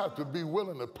 You have to be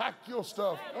willing to pack your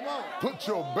stuff, put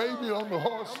your baby on the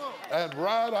horse, and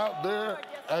ride out there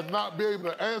and not be able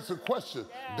to answer questions.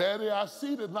 Daddy, I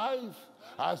see the knife.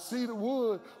 I see the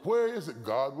wood. Where is it?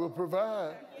 God will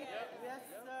provide. Yes,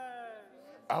 sir.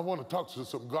 I want to talk to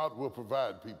some God will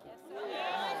provide people.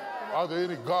 Are there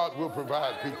any God will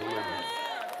provide people in here?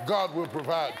 God will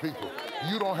provide people.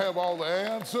 You don't have all the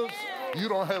answers. You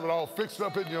don't have it all fixed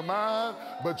up in your mind,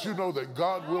 but you know that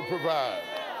God will provide.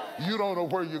 You don't know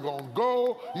where you're going to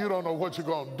go. You don't know what you're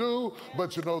going to do,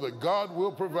 but you know that God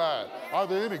will provide. Are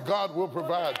there any God will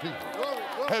provide people?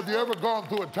 Have you ever gone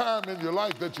through a time in your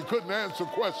life that you couldn't answer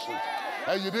questions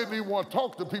and you didn't even want to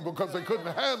talk to people because they couldn't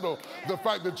handle the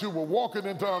fact that you were walking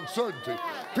into uncertainty?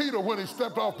 Peter, when he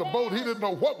stepped off the boat, he didn't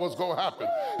know what was going to happen.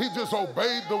 He just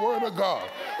obeyed the word of God.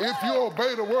 If you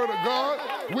obey the word of God,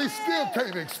 we still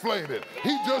can't explain it.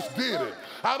 He just did it.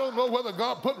 I don't know whether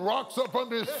God put rocks up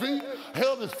under his feet,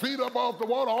 held his feet up off the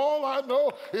water. All I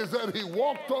know is that he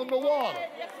walked on the water.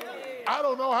 I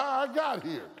don't know how I got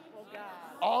here.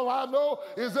 All I know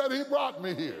is that he brought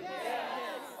me here.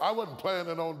 I wasn't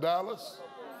planning on Dallas.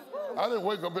 I didn't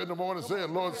wake up in the morning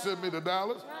saying, Lord, send me to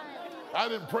Dallas. I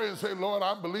didn't pray and say, Lord,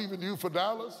 I'm believing you for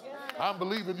Dallas. I'm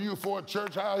believing you for a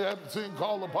church I haven't seen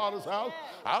called the Potter's House.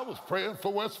 I was praying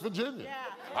for West Virginia.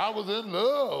 I was in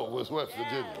love with West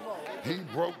Virginia. He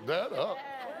broke that up.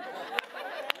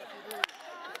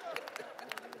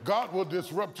 God will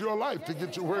disrupt your life to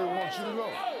get you where he wants you to go.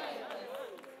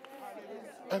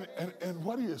 And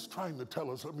what he is trying to tell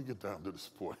us, let me get down to this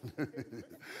point,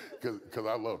 because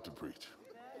I love to preach.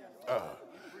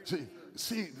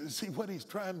 See what he's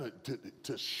trying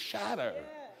to shatter,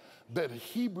 that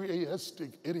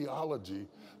Hebraistic ideology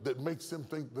that makes them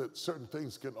think that certain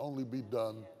things can only be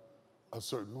done a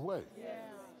certain way.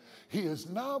 He is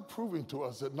now proving to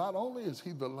us that not only is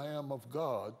he the Lamb of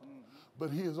God,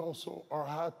 but he is also our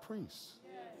high priest.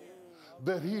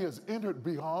 That he has entered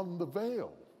beyond the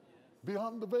veil.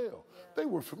 Beyond the veil. They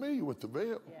were familiar with the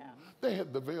veil. They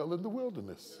had the veil in the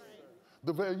wilderness.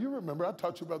 The veil, you remember, I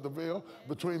taught you about the veil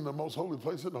between the most holy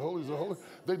place and the holies of holies.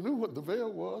 They knew what the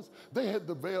veil was. They had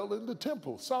the veil in the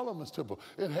temple, Solomon's temple.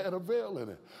 It had a veil in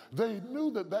it. They knew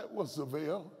that that was the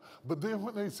veil, but then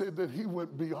when they said that he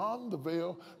went beyond the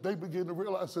veil, they began to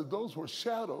realize that those were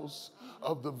shadows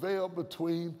of the veil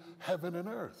between heaven and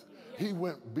earth. He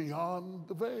went beyond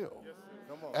the veil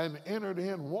and entered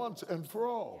in once and for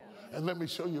all. And let me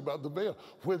show you about the veil.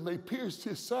 When they pierced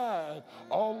his side,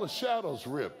 all the shadows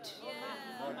ripped.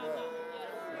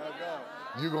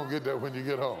 You're going to get that when you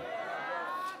get home.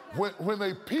 When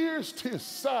they pierced his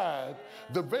side,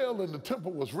 the veil in the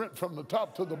temple was rent from the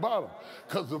top to the bottom,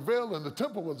 because the veil in the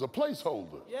temple was a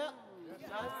placeholder.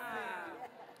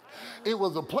 It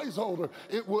was a placeholder.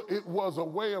 It was a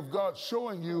way of God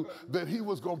showing you that he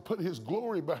was going to put his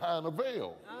glory behind a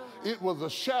veil. It was a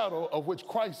shadow of which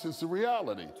Christ is the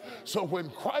reality. So when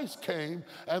Christ came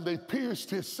and they pierced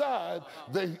his side,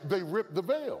 they ripped the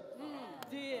veil.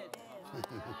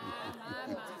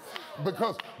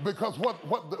 Because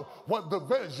what the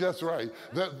veil, that's right,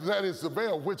 that is the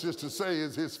veil, which is to say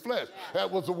is his flesh.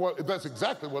 That's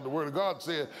exactly what the word of God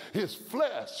said. His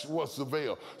flesh was the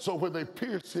veil. So when they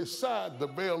pierced his side, the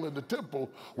veil in the temple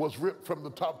was ripped from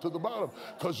the top to the bottom,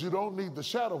 because you don't need the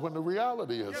shadow when the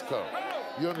reality has come.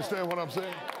 You understand what I'm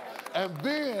saying? And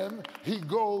then he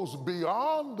goes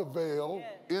beyond the veil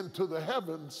into the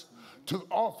heavens to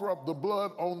offer up the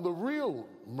blood on the real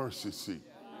mercy seat.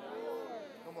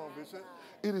 Come on, Bishop.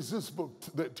 It is this book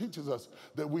that teaches us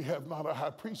that we have not a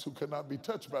high priest who cannot be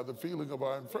touched by the feeling of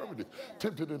our infirmity,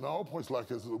 tempted in all points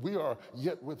like us. We are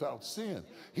yet without sin.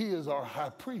 He is our high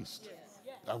priest.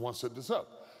 I want to set this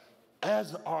up.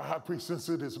 As our high priest, since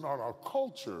it is not our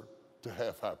culture to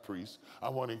have high priests, I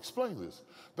want to explain this.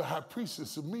 The high priest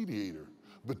is a mediator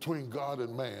between God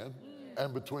and man,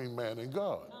 and between man and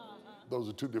God. Those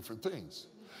are two different things.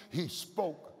 He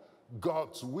spoke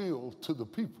God's will to the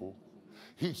people.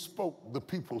 He spoke the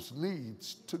people's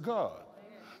needs to God.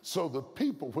 So the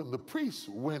people, when the priest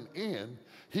went in,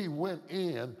 he went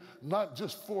in not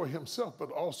just for himself,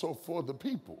 but also for the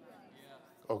people.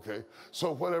 Okay?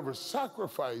 So whatever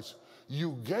sacrifice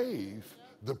you gave,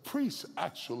 the priest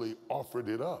actually offered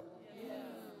it up.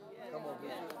 Come on,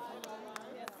 Bishop.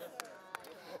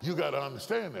 You got to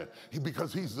understand that,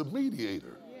 because he's the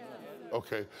mediator.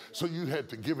 Okay, so you had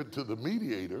to give it to the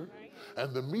mediator,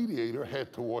 and the mediator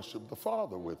had to worship the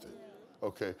Father with it.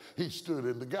 Okay, he stood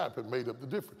in the gap and made up the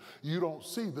difference. You don't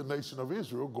see the nation of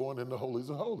Israel going in the holies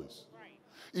of holies.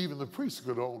 Even the priests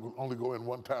could only go in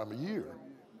one time a year.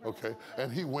 Okay, and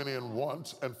he went in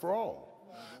once and for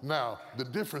all. Now, the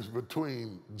difference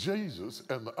between Jesus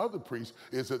and the other priests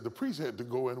is that the priest had to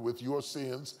go in with your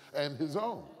sins and his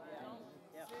own.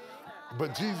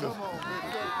 But Jesus,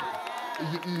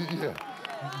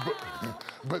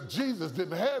 but Jesus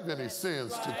didn't have any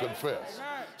sins to confess.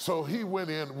 So he went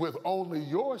in with only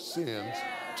your sins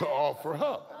to offer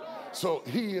up. So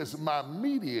he is my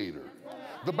mediator.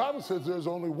 The Bible says there's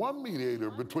only one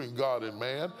mediator between God and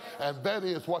man, and that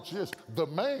is, watch this, the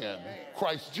man,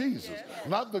 Christ Jesus.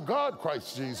 Not the God,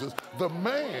 Christ Jesus, the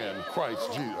man,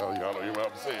 Christ Jesus. Oh, y'all don't hear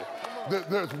what I'm saying.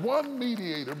 There's one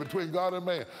mediator between God and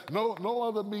man. No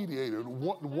other mediator.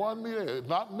 One mediator.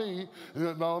 Not me.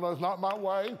 No, it's not my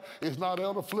wife. It's not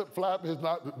Elder Flip Flap. It's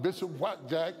not Bishop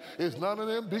Whackjack. It's none of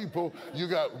them people. You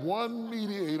got one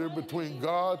mediator between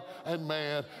God and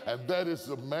man, and that is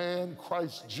the man,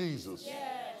 Christ Jesus.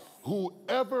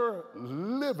 Whoever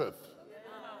liveth,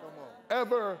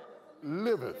 ever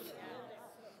liveth,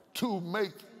 to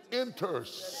make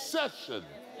intercession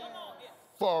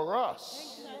for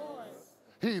us.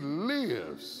 He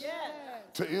lives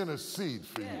to intercede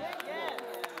for you.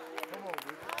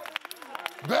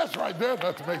 That's right there,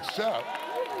 not to make a shout.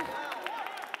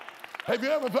 Have you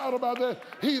ever thought about that?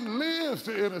 He lives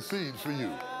to intercede for you.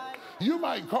 You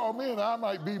might call me and I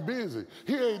might be busy.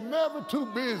 He ain't never too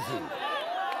busy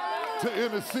to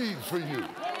intercede for you.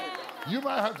 You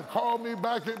might have to call me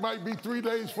back. It might be 3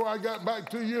 days before I got back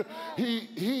to you.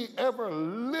 He ever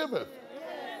liveth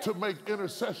to make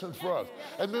intercessions for us.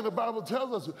 And then the Bible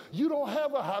tells us you don't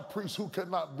have a high priest who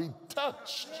cannot be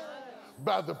touched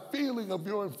by the feeling of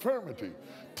your infirmity.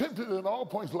 Tempted in all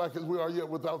points like as we are, yet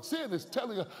without sin. It's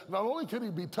telling us not only can he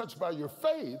be touched by your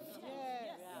faith,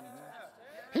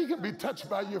 he can be touched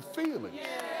by your feelings.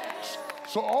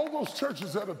 So all those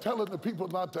churches that are telling the people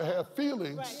not to have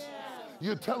feelings,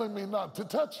 you're telling me not to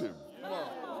touch him.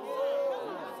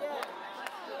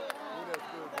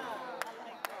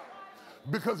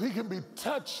 Because he can be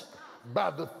touched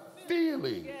by the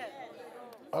feeling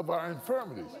of our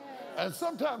infirmities. And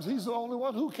sometimes he's the only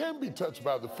one who can be touched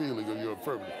by the feeling of your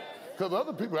infirmity. Because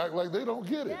other people act like they don't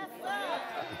get it.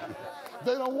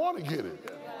 They don't want to get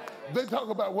it. They talk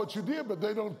about what you did, but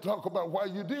they don't talk about why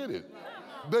you did it.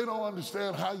 They don't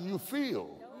understand how you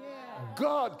feel.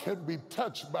 God can be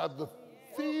touched by the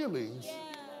feelings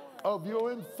of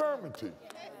your infirmity.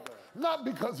 Not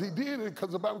because he did it,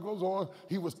 because the Bible goes on,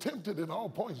 he was tempted in all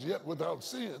points, yet without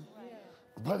sin.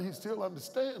 But he still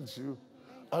understands you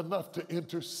enough to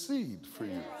intercede for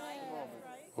you.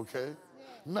 Okay?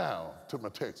 Now, to my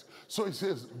text. So he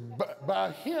says,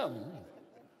 by him,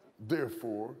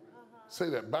 therefore, say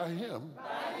that, by him,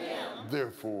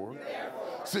 therefore.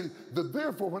 See, the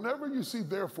therefore, whenever you see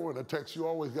therefore in a text, you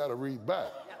always got to read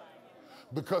back.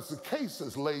 Because the case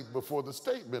is laid before the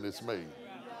statement is made.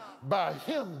 By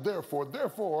him,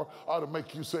 therefore ought to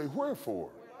make you say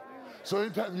wherefore. So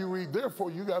anytime you read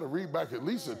therefore, you got to read back at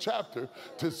least a chapter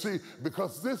to see,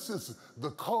 because this is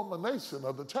the culmination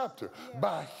of the chapter.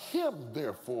 By him,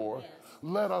 therefore,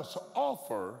 let us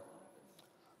offer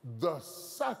the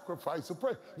sacrifice of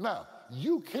prayer. Now,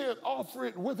 you can't offer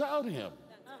it without him.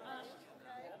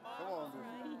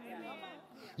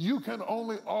 You can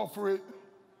only offer it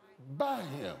by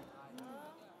him.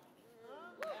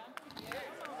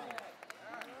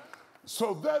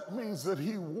 So that means that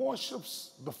he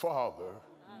worships the Father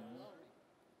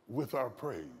with our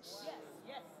praise.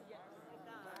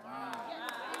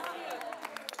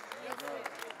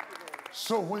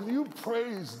 So when you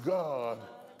praise God,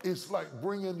 it's like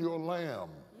bringing your lamb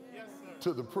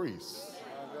to the priest.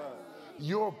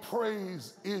 Your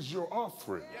praise is your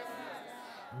offering.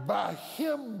 By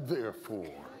him,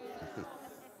 therefore,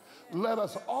 let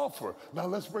us offer. Now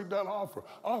let's break down offer.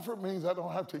 Offer means I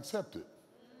don't have to accept it.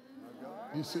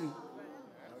 You see,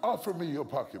 offer me your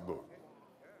pocketbook.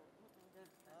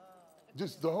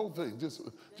 Just the whole thing, just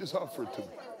offer it to me.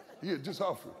 Yeah, just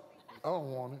offer it. I don't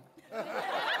want it.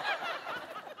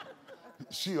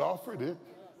 She offered it.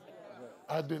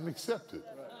 I didn't accept it.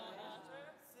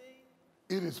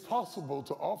 It is possible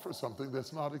to offer something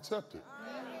that's not accepted.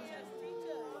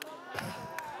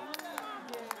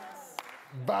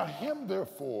 By him,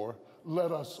 therefore,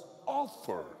 let us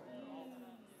offer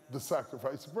the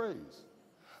sacrifice of praise.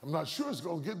 I'm not sure it's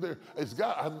going to get there.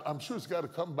 I'm sure it's got to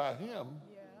come by him,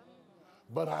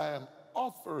 but I am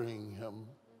offering him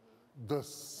the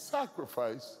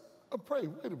sacrifice of praise.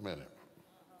 Wait a minute.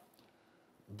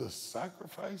 The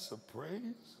sacrifice of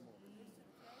praise?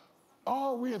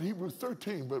 Oh, we in Hebrews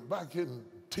 13, but back in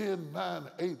 10, 9,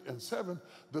 8, and 7,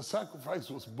 the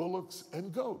sacrifice was bullocks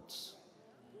and goats.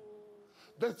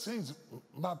 That seems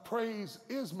my praise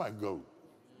is my goat.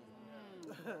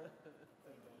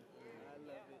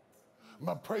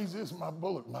 My praise is my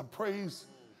bullock. My praise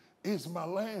is my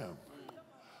lamb.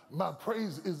 My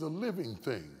praise is a living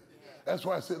thing. That's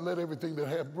why I said, let everything that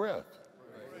have breath.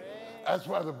 That's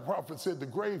why the prophet said the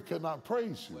grave cannot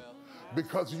praise you,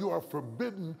 because you are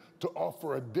forbidden to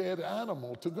offer a dead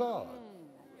animal to God.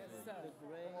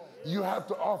 You have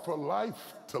to offer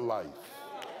life to life.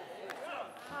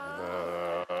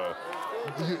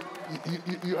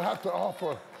 You have to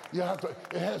offer,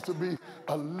 it has to be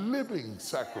a living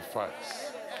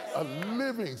sacrifice. A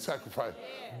living sacrifice.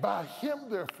 By him,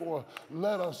 therefore,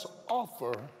 let us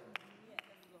offer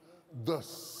the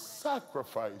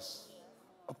sacrifice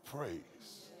of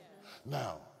praise.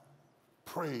 Now,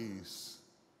 praise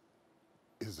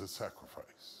is a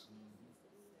sacrifice.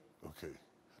 Okay,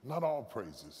 not all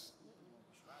praises,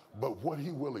 but what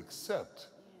he will accept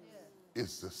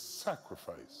is the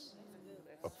sacrifice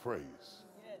of praise.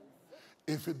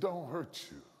 If it don't hurt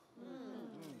you,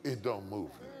 it don't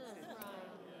move him.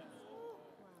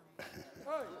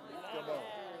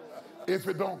 If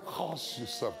it don't cost you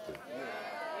something,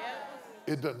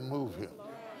 it doesn't move him.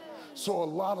 So a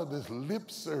lot of this lip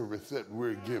service that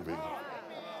we're giving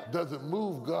doesn't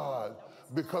move God,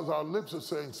 because our lips are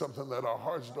saying something that our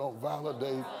hearts don't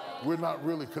validate. We're not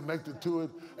really connected to it.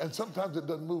 And sometimes it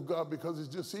doesn't move God because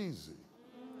it's just easy.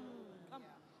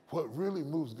 What really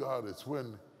moves God is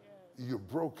when you're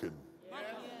broken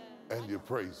and you're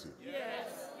praising.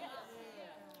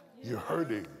 You're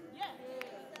hurting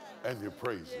and you're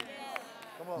praising.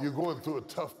 You're going through a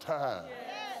tough time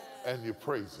and you're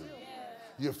praising.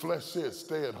 Your flesh said,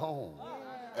 stay at home,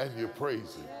 and you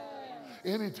praise him.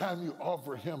 Anytime you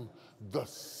offer him the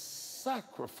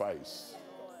sacrifice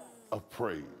of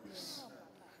praise,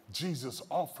 Jesus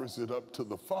offers it up to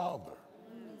the Father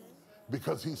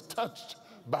because he's touched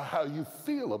by how you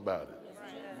feel about it.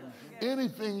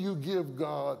 Anything you give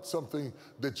God, something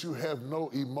that you have no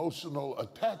emotional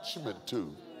attachment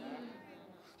to,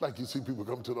 like you see people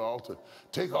come to the altar,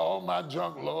 take all my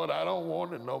junk, Lord, I don't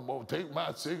want it no more. Take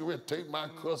my cigarette, take my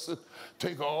cussing,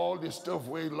 take all this stuff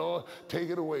away, Lord.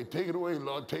 Take it away,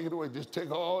 Lord, take it away. Just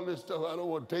take all this stuff, I don't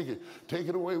want to take it. Take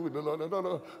it away with the Lord.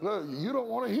 No, you don't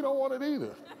want it, he don't want it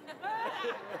either.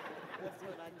 That's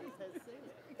what I just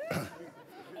had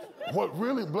said. What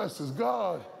really blesses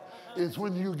God is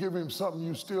when you give him something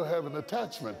you still have an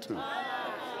attachment to.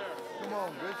 Come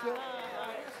on, Bishop.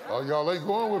 Oh, y'all ain't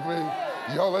going with me.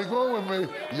 Y'all ain't going with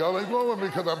me. Y'all ain't going with me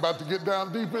because I'm about to get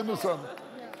down deep into something.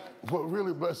 What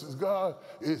really blesses God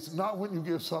is not when you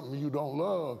give something you don't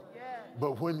love,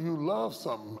 but when you love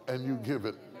something and you give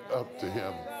it up to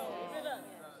him.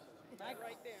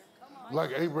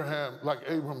 Like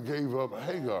Abram gave up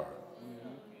Hagar.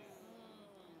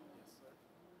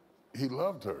 He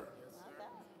loved her.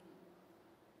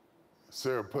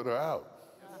 Sarah put her out.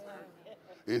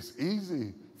 It's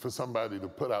easy for somebody to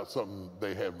put out something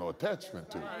they have no attachment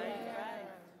to.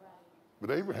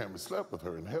 But Abraham had slept with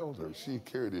her and held her. She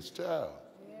carried his child.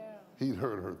 He'd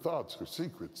heard her thoughts, her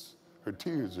secrets, her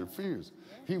tears, her fears.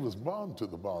 He was bond to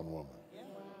the bondwoman.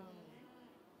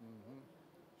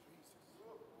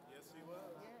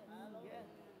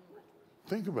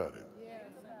 Think about it.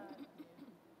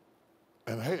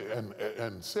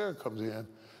 And Sarah comes in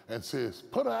and says,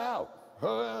 put her out.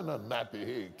 Her and a nappy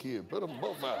head kid, put them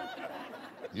both out.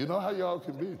 You know how y'all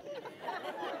can be.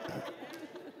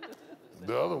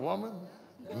 The other woman,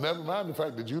 never mind the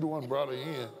fact that you the one brought her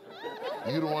in.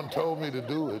 You the one told me to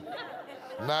do it.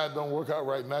 Now it don't work out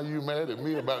right. Now you mad at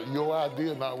me about your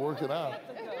idea not working out.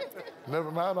 Never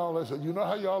mind all that. So you know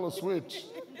how y'all will switch.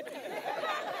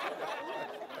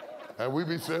 And we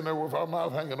be sitting there with our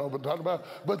mouth hanging open talking about,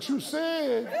 but you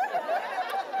said.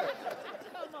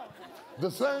 The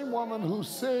same woman who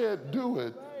said do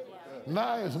it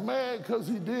now is mad because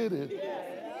he did it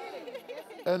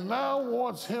and now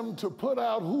wants him to put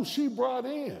out who she brought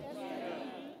in.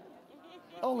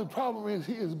 Only problem is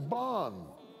he is bond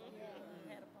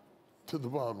to the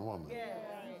bondwoman.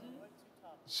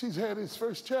 She's had his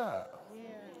first child.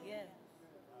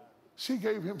 She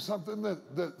gave him something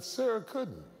that Sarah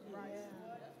couldn't.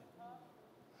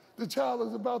 The child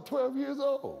is about 12 years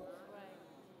old.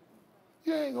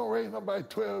 You ain't gonna raise nobody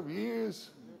 12 years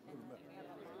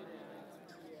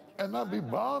and not be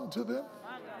bond to them.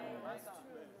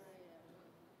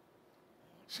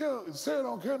 Sarah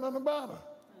don't care nothing about her.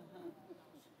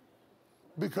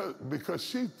 Because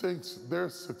she thinks their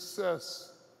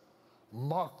success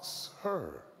mocks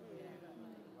her.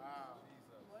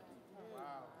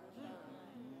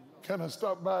 Can I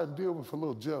stop by and deal with a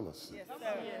little jealousy? Yes,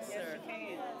 sir. Yes, sir.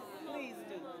 Please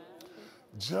do.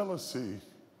 Jealousy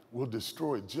will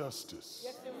destroy justice.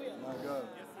 Yes, it will. My God.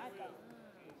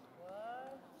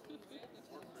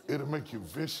 It'll make you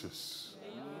vicious.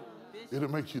 It'll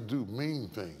make you do mean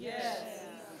things. Yes.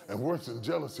 And worse than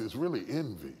jealousy is really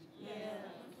envy. Yes.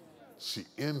 She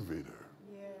envied her.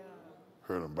 Yeah.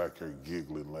 Heard him back there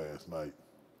giggling last night.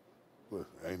 Well,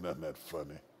 ain't nothing that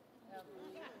funny.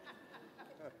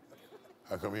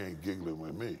 How come he ain't giggling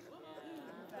with me?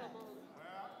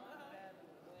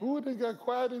 Ooh, they got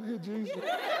quiet in here, Jesus.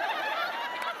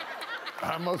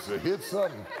 I must have hit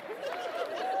something.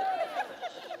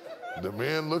 The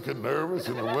men looking nervous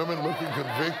and the women looking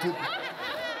convicted.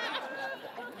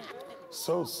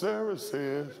 So Sarah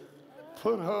says,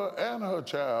 put her and her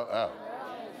child out.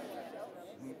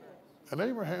 And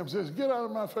Abraham says, get out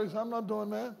of my face, I'm not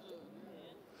doing that.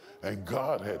 And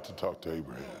God had to talk to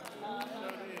Abraham.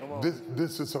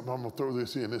 This is something, I'm gonna throw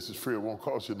this in, this is free, it won't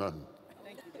cost you nothing.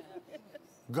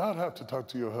 God have to talk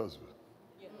to your husband.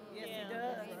 Yes, he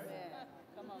does.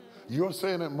 Come on. You're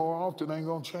saying it more often ain't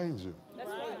gonna change him. That's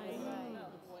right.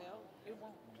 Well, it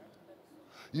won't.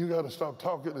 You gotta stop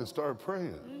talking and start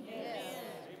praying.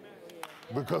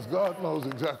 Because God knows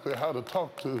exactly how to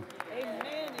talk to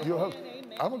your husband.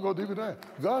 I'm gonna go deeper than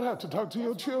that. God have to talk to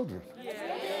your children.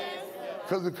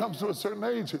 Because it comes to a certain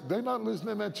age, they're not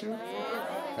listening at you.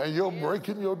 And you're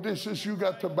breaking your dishes you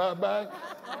got to buy back.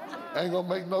 Ain't gonna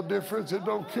make no difference. It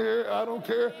don't care. I don't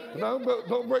care. No, but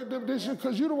don't break them dishes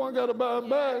because you the one got to buy them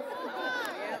back.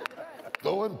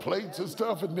 Throwing plates and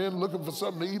stuff and then looking for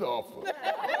something to eat off of.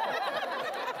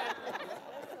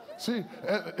 See,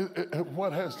 and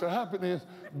what has to happen is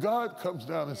God comes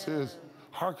down and says,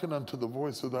 hearken unto the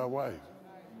voice of thy wife.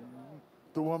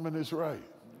 The woman is right.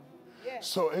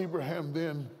 So Abraham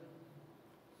then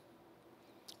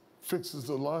fixes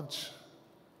the lunch,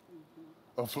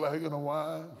 a flagon of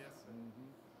wine,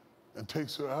 and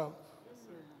takes her out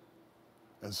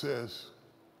and says,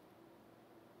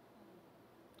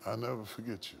 I'll never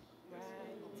forget you.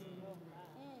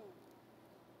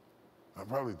 I'll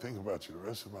probably think about you the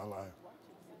rest of my life.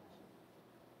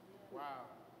 Wow.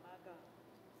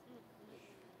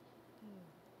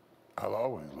 I'll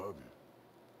always love you.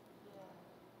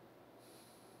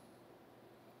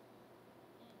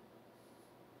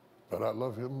 But I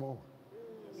love him more.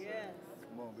 Yes.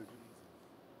 Come on, Bishop.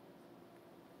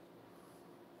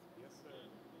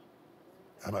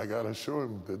 And I got to show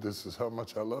him that this is how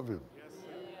much I love him. Yes, sir.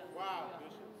 Wow,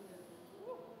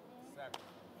 Bishop.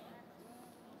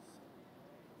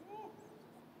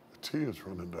 Tears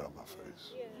running down my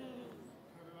face.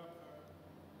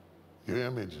 Your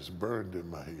image is burned in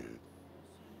my head.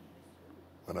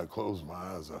 When I close my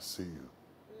eyes, I see you.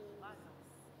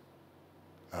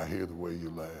 I hear the way you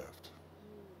laughed.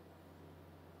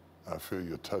 I feel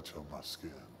your touch on my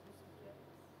skin.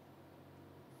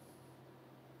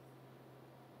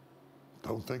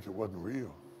 Don't think it wasn't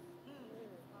real.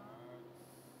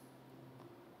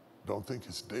 Don't think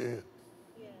it's dead.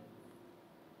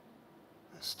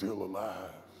 It's still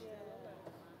alive.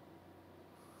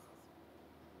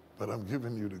 But I'm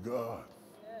giving you to God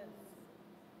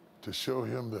to show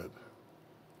him that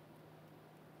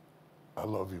I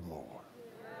love you more.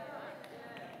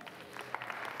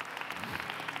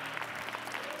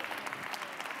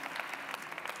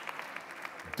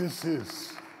 This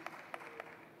is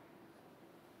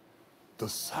the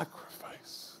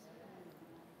sacrifice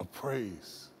of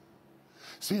praise.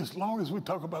 See, as long as we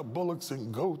talk about bullocks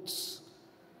and goats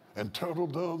and turtle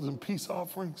doves and peace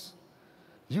offerings,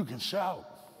 you can shout.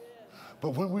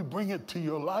 But when we bring it to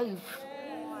your life,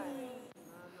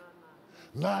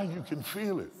 now you can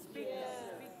feel it.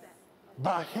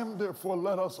 By him, therefore,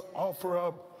 let us offer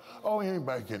up. Oh,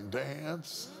 anybody can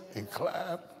dance and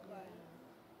clap.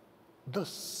 The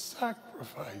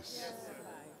sacrifice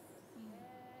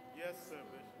Yes, sir,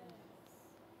 Bishop.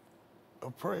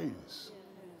 of praise.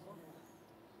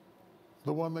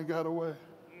 The one that got away.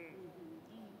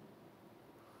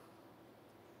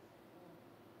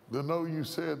 The no you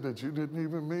said that you didn't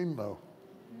even mean no.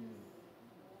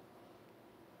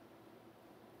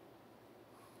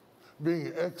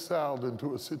 Being exiled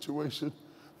into a situation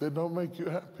that don't make you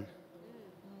happy.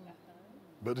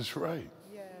 But it's right.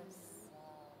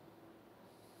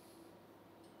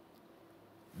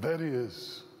 That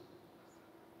is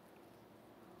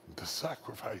the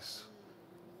sacrifice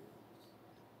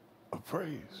of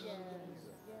praise.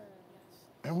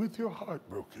 And with your heart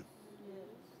broken.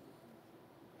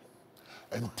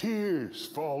 And tears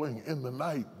falling in the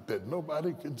night that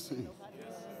nobody can see.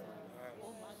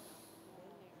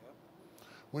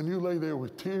 When you lay there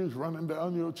with tears running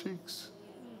down your cheeks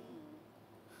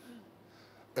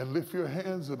and lift your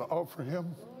hands and offer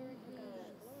him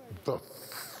the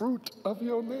fruit of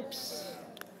your lips.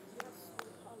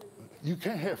 You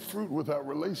can't have fruit without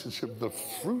relationship. The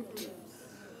fruit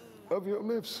of your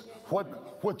lips.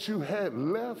 What you had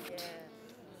left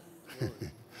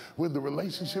when the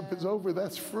relationship is over,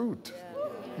 that's fruit.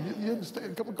 You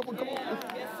understand? Come on.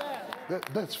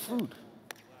 That's fruit.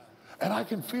 And I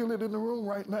can feel it in the room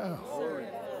right now.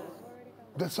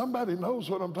 That somebody knows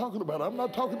what I'm talking about. I'm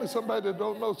not talking to somebody that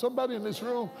don't know. Somebody in this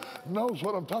room knows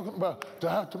what I'm talking about, to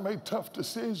have to make tough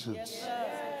decisions.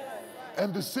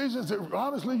 And decisions that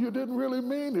honestly you didn't really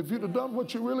mean. If you'd have done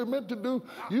what you really meant to do,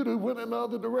 you'd have went in the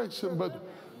other direction.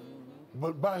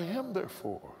 But by him,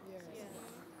 therefore,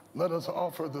 let us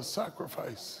offer the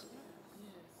sacrifice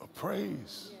of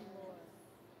praise.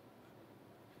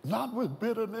 Not with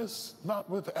bitterness, not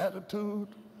with attitude,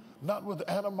 not with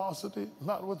animosity,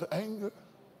 not with anger,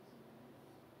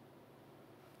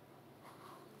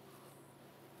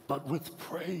 but with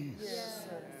praise. Yes.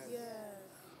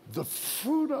 The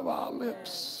fruit of our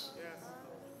lips.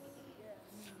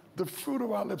 The fruit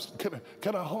of our lips.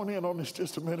 Can I hone in on this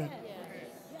just a minute?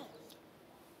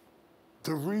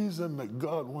 The reason that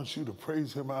God wants you to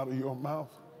praise him out of your mouth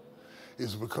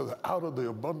is because out of the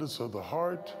abundance of the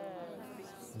heart,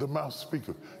 the mouth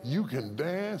speaketh. You can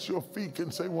dance, your feet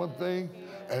can say one thing,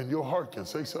 and your heart can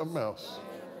say something else.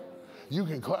 You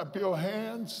can clap your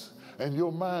hands, and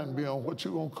your mind be on what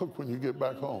you're going to cook when you get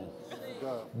back home.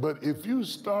 But if you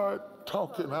start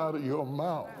talking out of your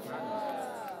mouth,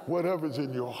 whatever's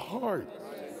in your heart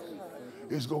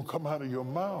is going to come out of your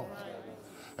mouth.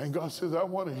 And God says, I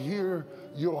want to hear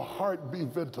your heart be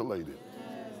ventilated.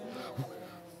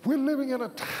 We're living in a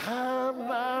time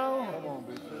now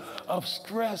of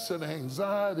stress and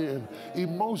anxiety and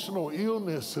emotional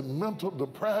illness and mental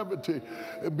depravity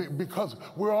because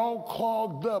we're all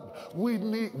clogged up. We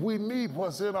need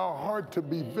what's in our heart to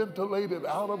be ventilated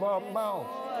out of our mouth.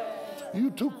 You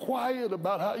too quiet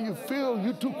about how you feel.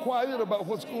 You too quiet about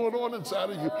what's going on inside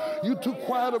of you. You too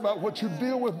quiet about what you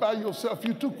deal with by yourself.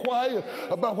 You too quiet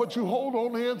about what you hold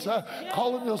on the inside,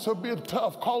 calling yourself being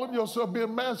tough, calling yourself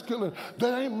being masculine.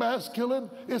 That ain't masculine.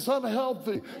 It's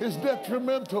unhealthy. It's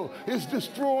detrimental. It's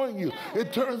destroying you.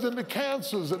 It turns into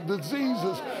cancers and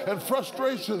diseases and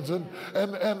frustrations and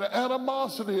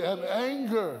animosity and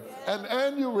anger and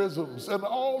aneurysms and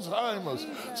Alzheimer's.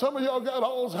 Some of y'all got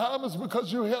Alzheimer's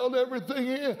because you held everything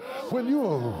in. When you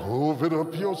open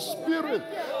up your spirit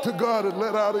to God and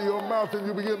let out of your mouth and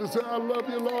you begin to say, I love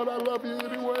you, Lord, I love you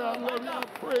anyway, I love you, I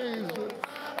praise you.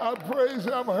 I praise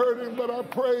you. I'm hurting, but I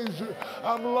praise you.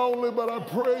 I'm lonely, but I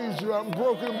praise you. I'm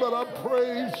broken, but I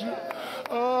praise you.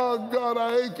 Oh, God,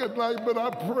 I ache at night, but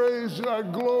I praise you. I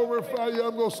glorify you.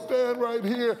 I'm going to stand right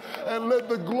here and let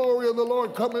the glory of the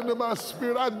Lord come into my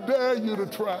spirit. I dare you to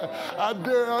try. I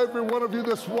dare every one of you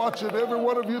that's watching, every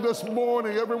one of you that's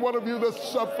mourning, every one of you that's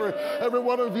suffering, every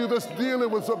one of you that's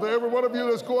dealing with something, every one of you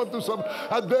that's going through something.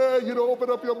 I dare you to open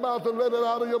up your mouth and let it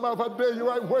out of your mouth. I dare you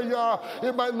right where you are.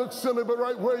 It might look silly, but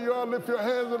right where you are, lift your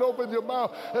hands and open your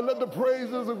mouth and let the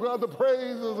praises of God, the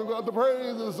praises of God, the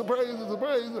praises, the praises, the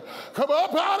praises come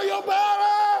up out of your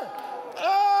belly.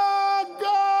 Oh,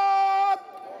 God.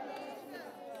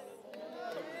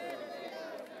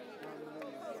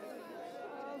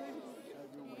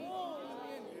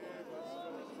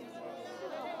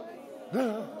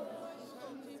 Yeah.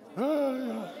 Oh,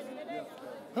 yeah.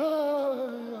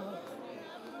 Oh,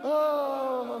 yeah.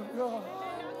 Oh, God.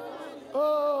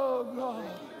 Oh, God.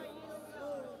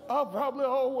 I'll probably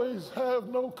always have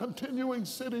no continuing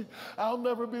city. I'll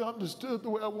never be understood the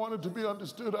way I wanted to be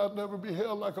understood. I'll never be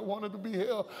held like I wanted to be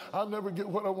held. I'll never get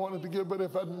what I wanted to get. But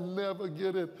if I never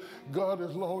get it, God,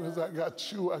 as long as I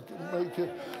got you, I can make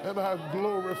it. And I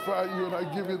glorify you and I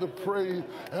give you the praise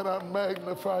and I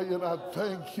magnify you and I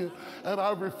thank you. And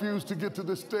I refuse to get to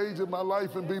this stage in my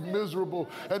life and be miserable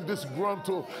and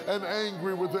disgruntled and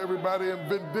angry with everybody and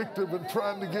vindictive and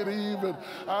trying to get even.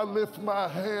 I lift my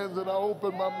hands and I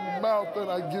open my mouth and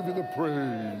I give you the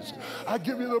praise. I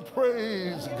give you the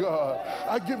praise, God.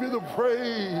 I give you the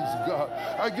praise, God.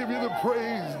 I give you the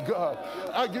praise, God.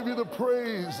 I give you the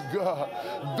praise, God.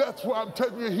 That's why I'm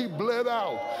telling you, he bled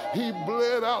out. He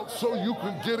bled out so you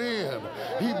could get in.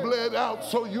 He bled out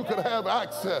so you could have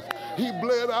access. He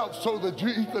bled out so that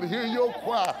he could hear your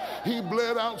cry. He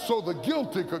bled out so the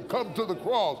guilty could come to the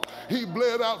cross. He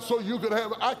bled out so you could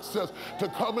have access to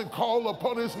come and call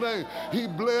upon his name. He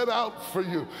bled out for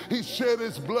you. He shed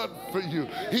his blood for you.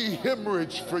 He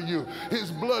hemorrhaged for you.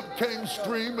 His blood came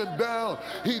streaming down.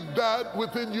 He died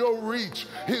within your reach.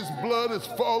 His blood is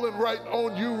falling right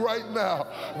on you right now,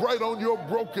 right on your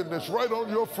brokenness, right on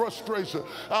your frustration.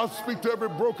 I'll speak to every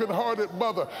broken-hearted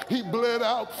mother. He bled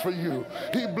out for you.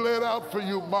 He bled out for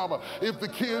you, mama. If the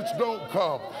kids don't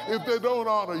come, if they don't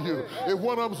honor you, if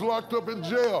one of them's locked up in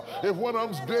jail, if one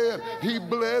of them's dead, he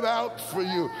bled out for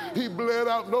you. He bled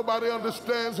out. Nobody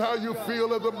understands how you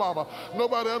feel as a mama.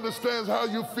 Nobody understands how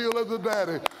you feel as a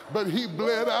daddy. But he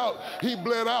bled out. He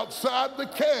bled outside the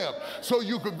camp so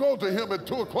you could go to him at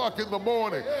 2 o'clock in the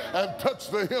morning and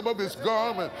touch the hem of his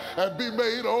garment and be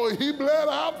made whole. He bled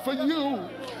out for you.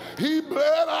 He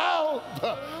bled out.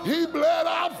 He bled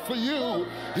out for you.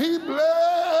 He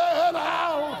bled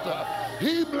out.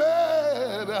 He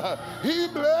bled. He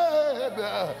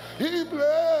bled. He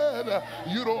bled.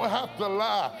 You don't have to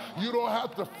lie. You don't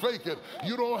have to fake it.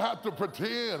 You don't have to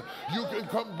pretend. You can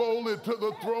come boldly to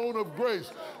the throne of grace.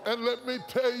 And let me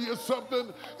tell you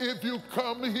something. If you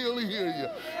come, he'll hear you.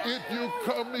 If you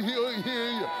come, he'll hear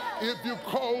you. If you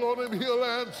call on him, he'll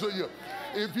answer you.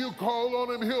 If you call on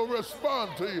him, he'll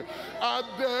respond to you. I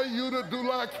dare you to do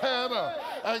like Hannah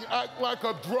and act like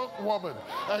a drunk woman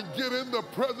and get in the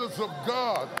presence of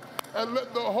God and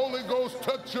let the Holy Ghost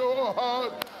touch your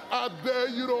heart. I dare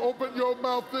you to open your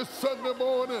mouth this Sunday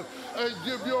morning and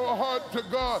give your heart to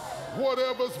God.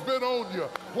 Whatever's been on you,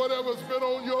 whatever's been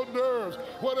on your nerves,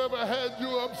 whatever had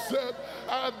you upset,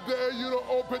 I dare you to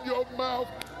open your mouth.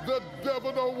 The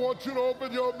devil don't want you to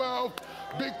open your mouth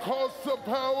because the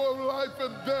power of life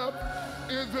and death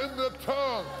is in the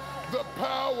tongue. The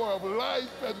power of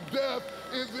life and death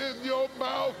is in your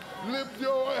mouth. Lift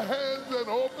your hands and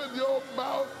open your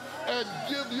mouth and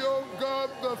give your God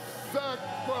the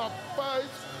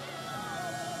sacrifice.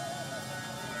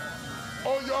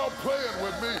 Oh, y'all playing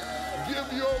with me.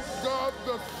 Give your God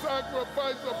the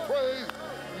sacrifice of praise.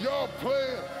 Y'all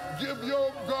playing. Give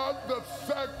your God the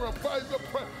sacrifice of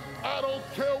praise. I don't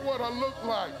care what I look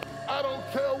like. I don't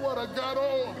care what I got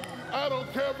on. I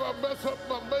don't care if I mess up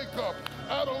my makeup.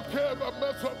 I don't care if I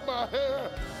mess up my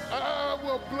hair. I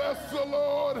will bless the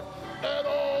Lord at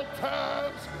all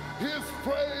times. His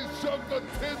praise shall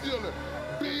continually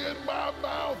be in my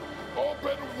mouth.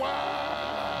 Open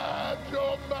wide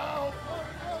your mouth.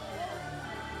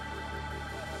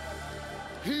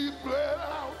 He bled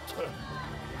out.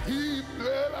 He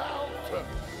bled out.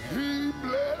 He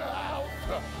bled out.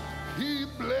 He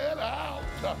bled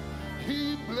out.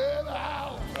 He bled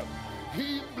out.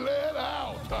 He bled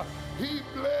out. He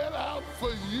bled out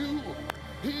for you.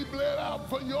 He bled out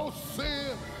for your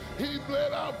sin. He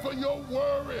bled out for your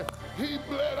worry. He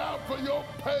bled out for your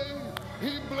pain.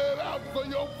 He bled out for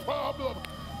your problem.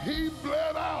 He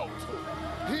bled out.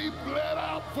 He bled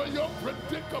out for your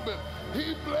predicament.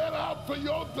 He bled out for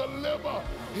your dilemma.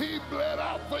 He bled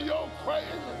out for your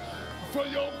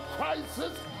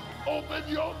crisis. Open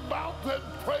your mouth and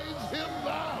praise him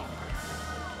now.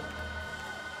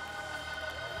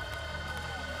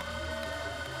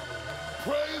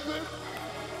 Praise him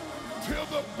till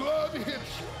the blood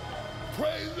hits you.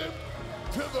 Praise him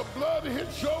till the blood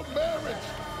hits your marriage.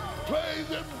 Praise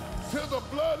him till the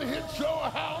blood hits your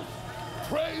house.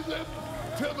 Praise him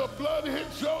till the blood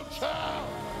hits your child.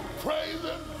 Praise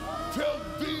him till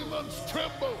demons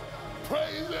tremble.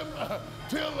 Praise him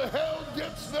till hell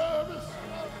gets nervous.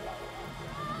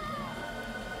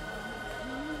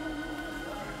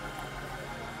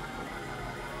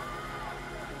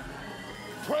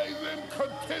 Praise him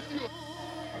continually.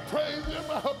 Praise him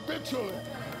habitually.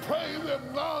 Praise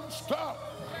him non-stop.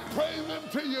 Praise him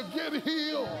till you get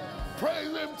healed.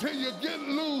 Praise him till you get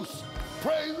loose.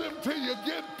 Praise him till you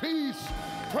get peace.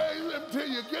 Praise him till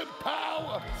you get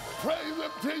power. Praise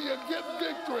him till you get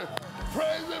victory.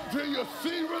 Praise him till you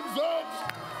see results.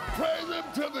 Praise him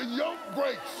till the yoke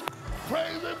breaks.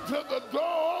 Praise him till the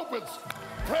door opens.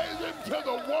 Praise him till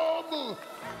the wall moves.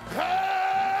 Hey!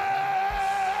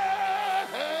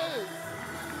 Hey!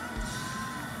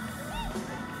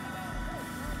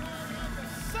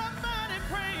 Somebody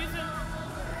praise him.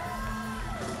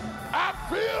 I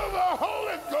feel the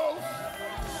Holy Ghost.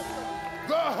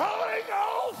 The Holy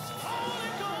Ghost.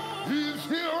 Holy Ghost. He's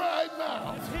here right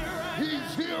now.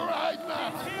 He's here right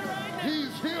now.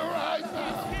 He's here right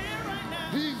now.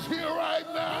 He's here right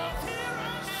now.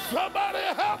 Somebody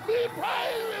help me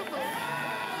praise him.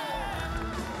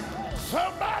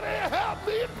 Somebody help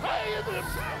me praise him.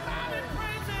 Somebody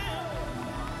praise him.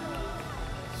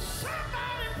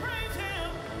 Somebody praise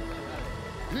him.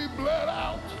 He bled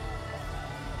out.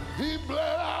 He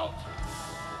bled out.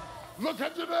 Look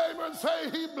at your neighbor and say,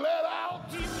 he bled out.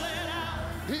 He bled out.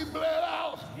 He bled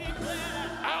out. He bled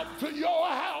out. Out to your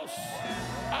house.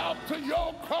 Out to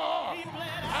your car.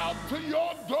 Out to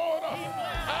your daughter.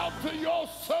 Out to your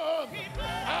son.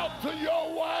 Out to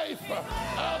your wife.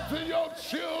 Out to your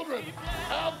children.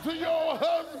 Out to your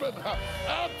husband.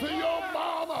 Out to your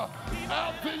mama.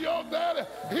 Out to your daddy.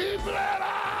 He bled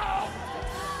out.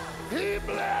 He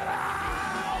bled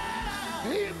out.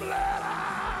 He bled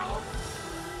out.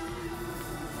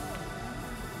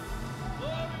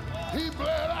 He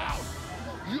bled out.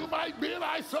 You might be in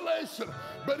isolation,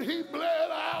 but he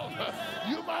bled out.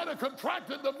 You might have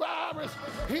contracted the virus.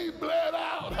 He bled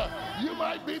out. You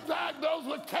might be diagnosed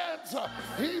with cancer.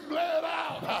 He bled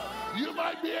out. You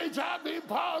might be HIV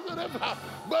positive,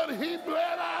 but he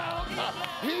bled out.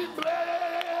 He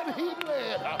bled. He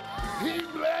bled. He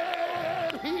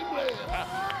bled. He bled.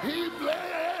 He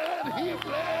bled. He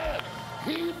bled.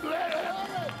 He bled.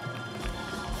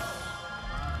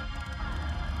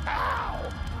 Ow!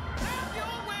 Have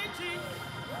your way, Jesus.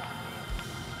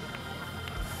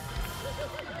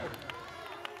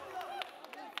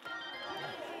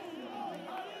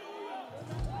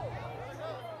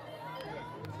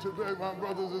 Today, my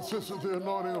brothers and sisters, the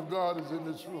anointing of God is in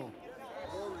this room.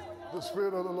 The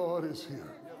Spirit of the Lord is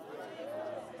here.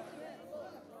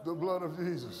 The blood of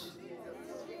Jesus,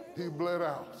 he bled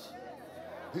out.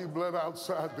 He bled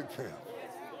outside the camp.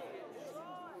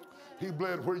 He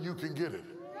bled where you can get it.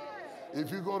 If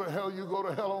you go to hell, you go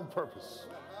to hell on purpose.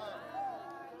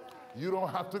 You don't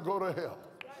have to go to hell.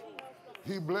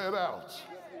 He bled out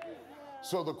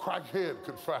so the crackhead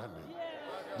could find him.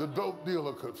 The dope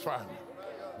dealer could find him.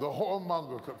 The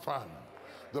whoremonger could find him.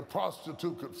 The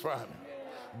prostitute could find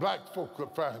him. Black folk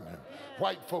could find him.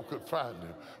 White folk could find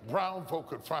him. Brown folk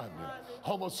could find him.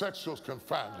 Homosexuals can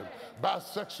find him.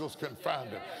 Bisexuals can find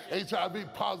him.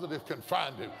 HIV positive can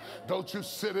find him. Don't you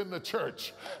sit in the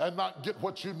church and not get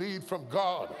what you need from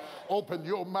God. Open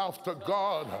your mouth to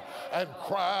God and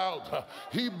cry out.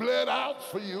 He bled out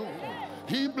for you.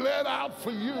 He bled out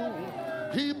for you.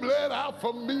 He bled out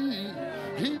for me.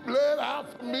 He bled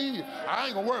out for me. I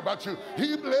ain't gonna worry about you.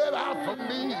 He bled out for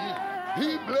me.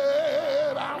 He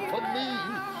bled out for me.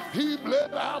 He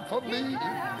bled out for me.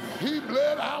 He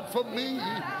bled out for me.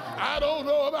 I don't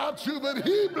know about you, but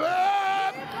he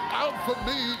bled out for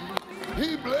me.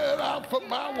 He bled out for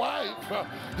my wife.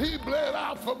 He bled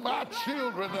out for my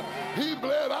children. He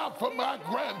bled out for my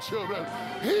grandchildren.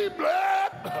 He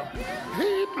bled.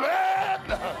 He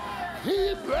bled.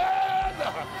 He bled.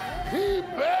 He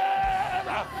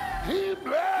bled. He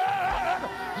bled.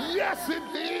 Yes, he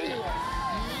did.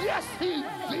 Yes, he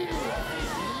did.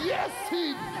 Yes,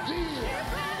 he did.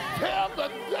 Tell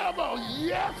the devil,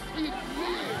 yes, he did.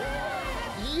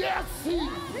 Yes, he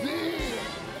did.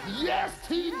 Yes,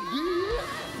 he did.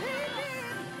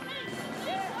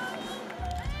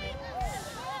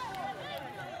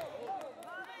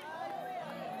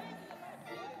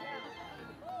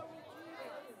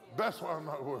 That's why I'm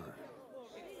not worried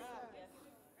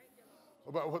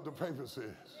about what the paper says,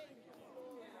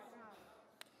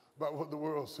 about what the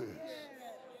world says,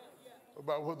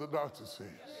 about what the doctor says.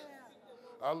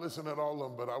 I listen to all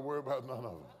of them, but I worry about none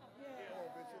of them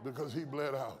because he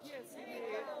bled out.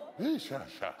 He shot.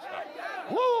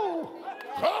 Woo!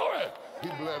 Glory! He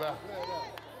bled out.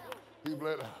 He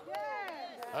bled out.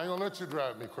 I ain't gonna let you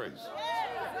drive me crazy.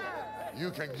 You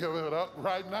can give it up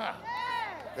right now.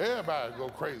 Everybody go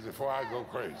crazy before I go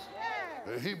crazy.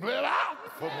 He bled out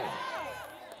for me.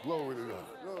 Glory to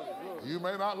God. You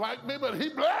may not like me, but he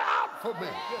bled out for me.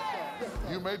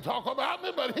 You may talk about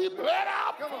me, but he bled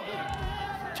out for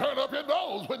me. Turn up your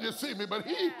nose when you see me, but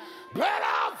he bled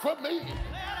out for me.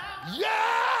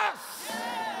 Yes!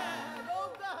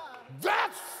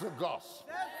 That's the gospel.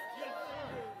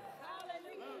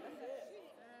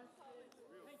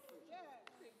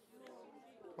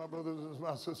 My brothers and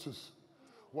my sisters,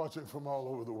 watching from all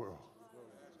over the world.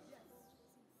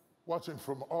 Watching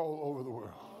from all over the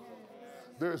world.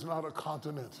 There's not a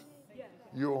continent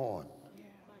you're on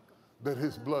that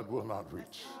his blood will not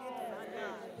reach.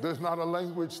 There's not a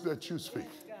language that you speak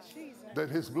that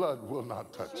his blood will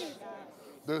not touch.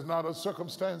 There's not a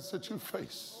circumstance that you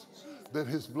face that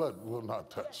his blood will not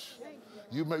touch.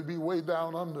 You may be way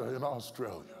down under in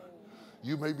Australia.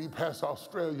 You may be past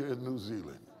Australia in New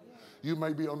Zealand. You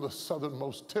may be on the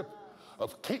southernmost tip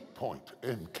of Cape Point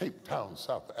in Cape Town,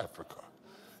 South Africa.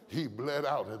 He bled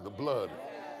out and the blood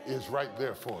is right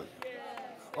there for you.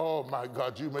 Oh my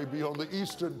God, you may be on the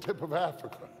eastern tip of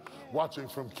Africa, watching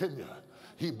from Kenya.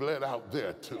 He bled out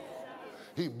there too.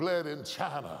 He bled in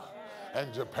China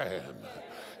and Japan.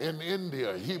 In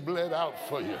India, he bled out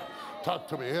for you. Talk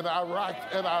to me. In Iraq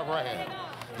and Iran,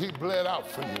 he bled out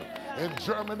for you. In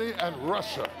Germany and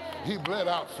Russia, he bled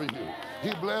out for you.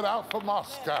 He bled out for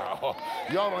Moscow.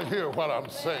 Y'all don't hear what I'm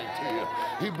saying to you.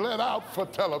 He bled out for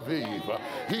Tel Aviv.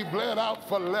 He bled out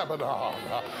for Lebanon.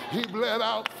 He bled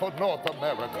out for North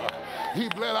America. He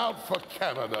bled out for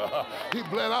Canada. He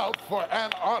bled out for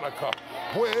Antarctica.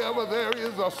 Wherever there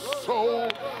is a soul,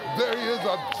 there is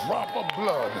a drop of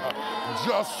blood.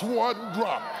 Just one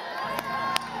drop.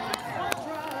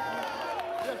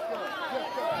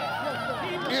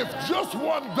 If just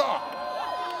one drop,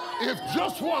 if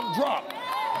just one drop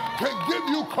can give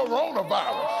you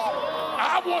coronavirus,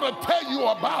 I want to tell you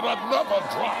about another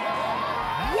drop.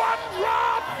 One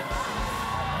drop,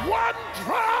 one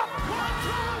drop,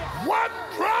 one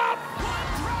drop,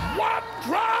 one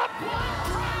drop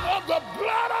of the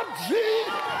blood of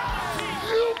Jesus.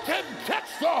 You can catch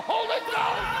the Holy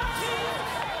Ghost.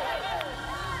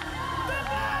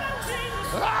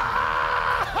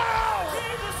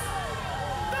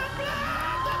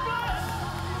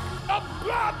 The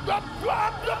blood, the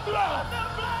blood, the blood,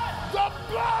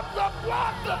 the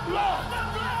blood, the blood.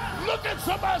 Look at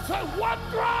somebody and say, one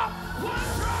drop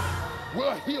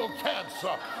will heal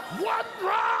cancer. One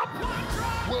drop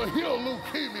will heal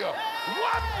leukemia.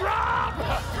 One drop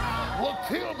will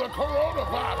kill the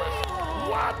coronavirus.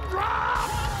 One drop.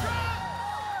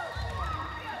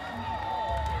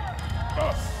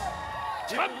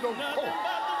 One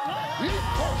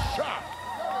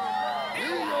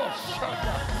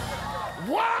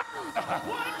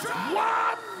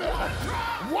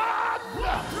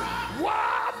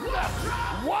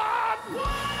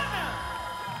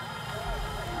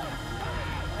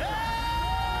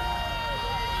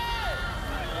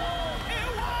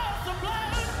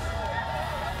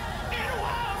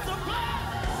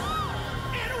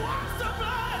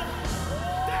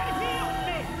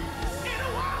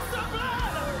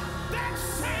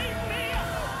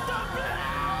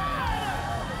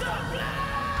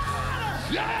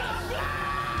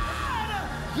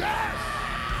Yes.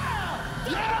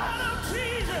 The blood of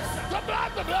Jesus. The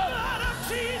blood, the blood. The blood of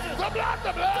Jesus. The blood,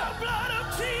 the blood. The blood of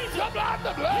Jesus. The blood,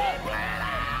 the blood. He bled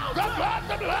out. The blood,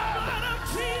 the The blood. blood of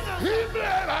Jesus. He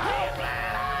bled out. He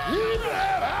bled out. He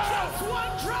bled out. Just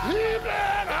one drop. He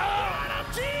bled The out. blood of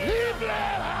Jesus. He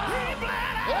bled out. He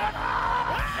bled out.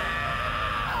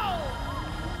 Oh!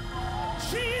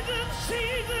 Jesus,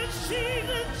 Jesus,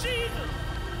 Jesus, Jesus.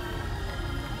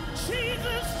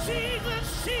 Jesus, Jesus,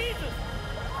 Jesus.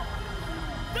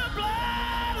 The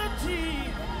blood of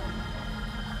Jesus.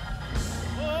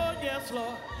 Oh, yes,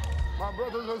 Lord. My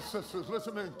brothers and sisters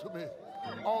listening to me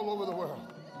all over the world.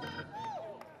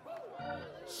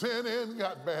 CNN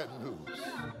got bad news.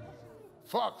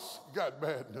 Fox got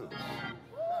bad news.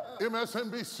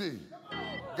 MSNBC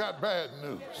got bad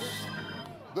news.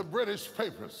 The British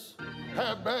papers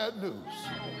have bad news.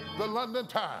 The London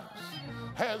Times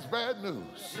has bad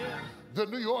news. The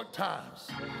New York Times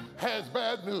has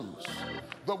bad news.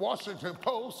 The Washington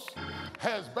Post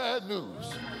has bad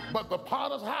news. But the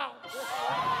Potter's House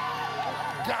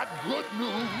got good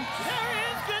news. There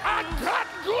is good I news. got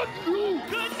good news.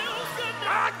 Good news, good news.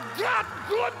 I got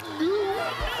good news.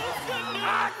 Good news, good news.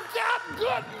 I got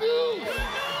good news. Good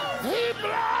news. He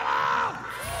bled out.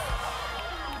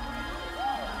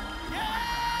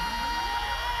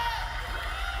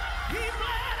 He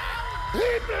bled out.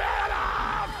 He bled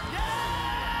out.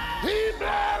 He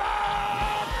bled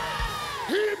out.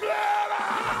 He bled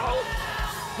out.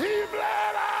 He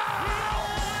bled out.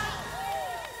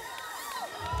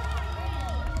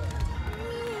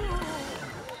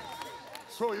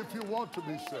 So if you want to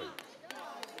be saved,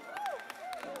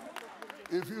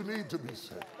 if you need to be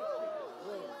saved,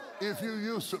 if you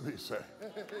used to be saved,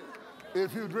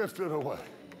 if you drifted away,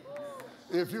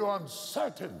 if you're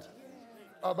uncertain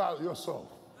about your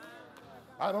soul,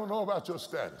 I don't know about your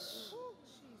status.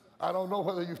 I don't know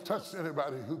whether you've touched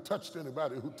anybody who touched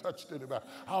anybody who touched anybody.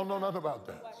 I don't know nothing about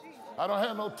that. I don't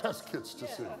have no test kits to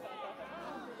see.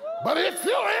 But if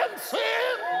you're in sin,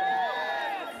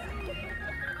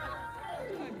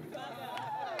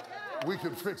 we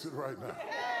can fix it right now.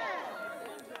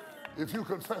 If you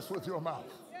confess with your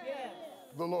mouth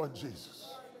the Lord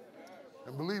Jesus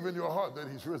and believe in your heart that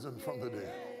he's risen from the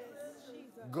dead,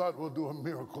 God will do a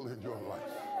miracle in your life.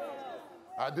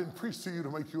 I didn't preach to you to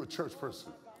make you a church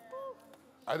person.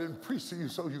 I didn't preach to you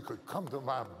so you could come to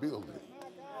my building.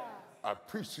 I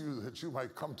preached to you that you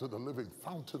might come to the living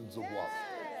fountains of water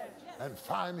and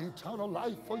find eternal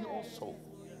life for your soul.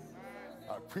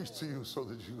 I preached to you so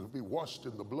that you could be washed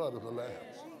in the blood of the Lamb,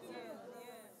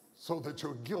 so that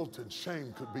your guilt and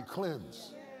shame could be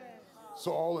cleansed,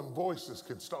 so all them voices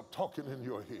can stop talking in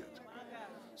your head,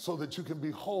 so that you can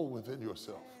be whole within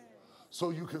yourself, so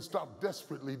you can stop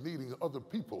desperately needing other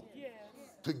people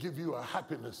to give you a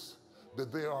happiness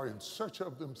that they are in search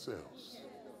of themselves.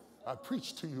 I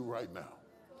preach to you right now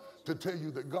to tell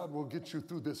you that God will get you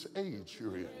through this age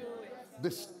you're in,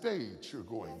 this stage you're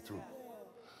going through.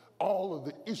 All of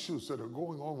the issues that are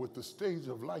going on with the stage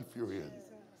of life you're in,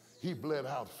 he bled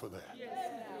out for that.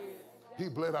 He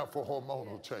bled out for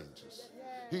hormonal changes.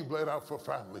 He bled out for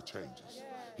family changes.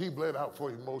 He bled out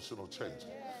for emotional changes.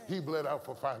 He bled out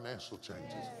for financial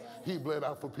changes. He bled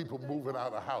out for people moving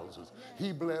out of houses.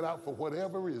 He bled out for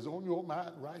whatever is on your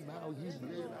mind right now. He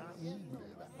bled out. He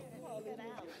bled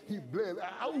out. He bled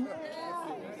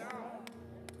out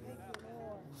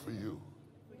for you.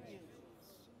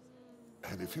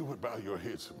 And if you would bow your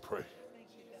heads and pray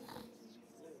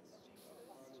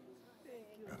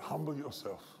and humble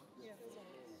yourself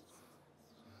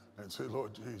and say,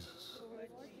 Lord Jesus,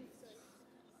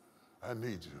 I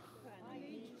need you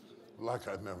like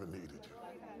I never needed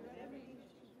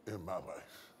you in my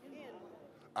life.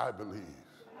 I believe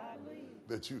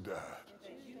that you died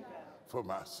for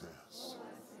my sins.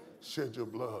 Shed your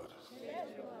blood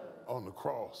on the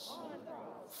cross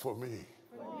for me.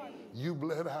 You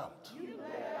bled out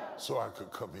so I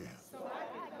could come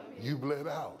in. You bled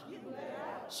out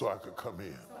so I could come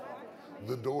in.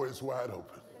 The door is wide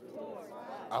open.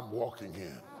 I'm walking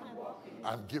in.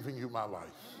 I'm giving you my life.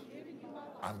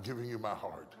 I'm giving you my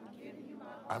heart.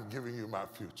 I'm giving you my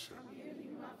future.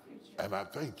 And I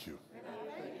thank you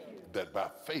that by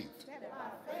faith,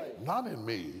 not in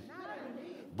me,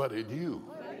 but in you,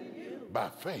 by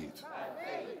faith,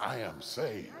 I am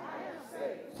saved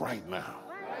right now.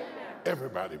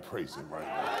 Everybody praise him right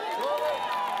now.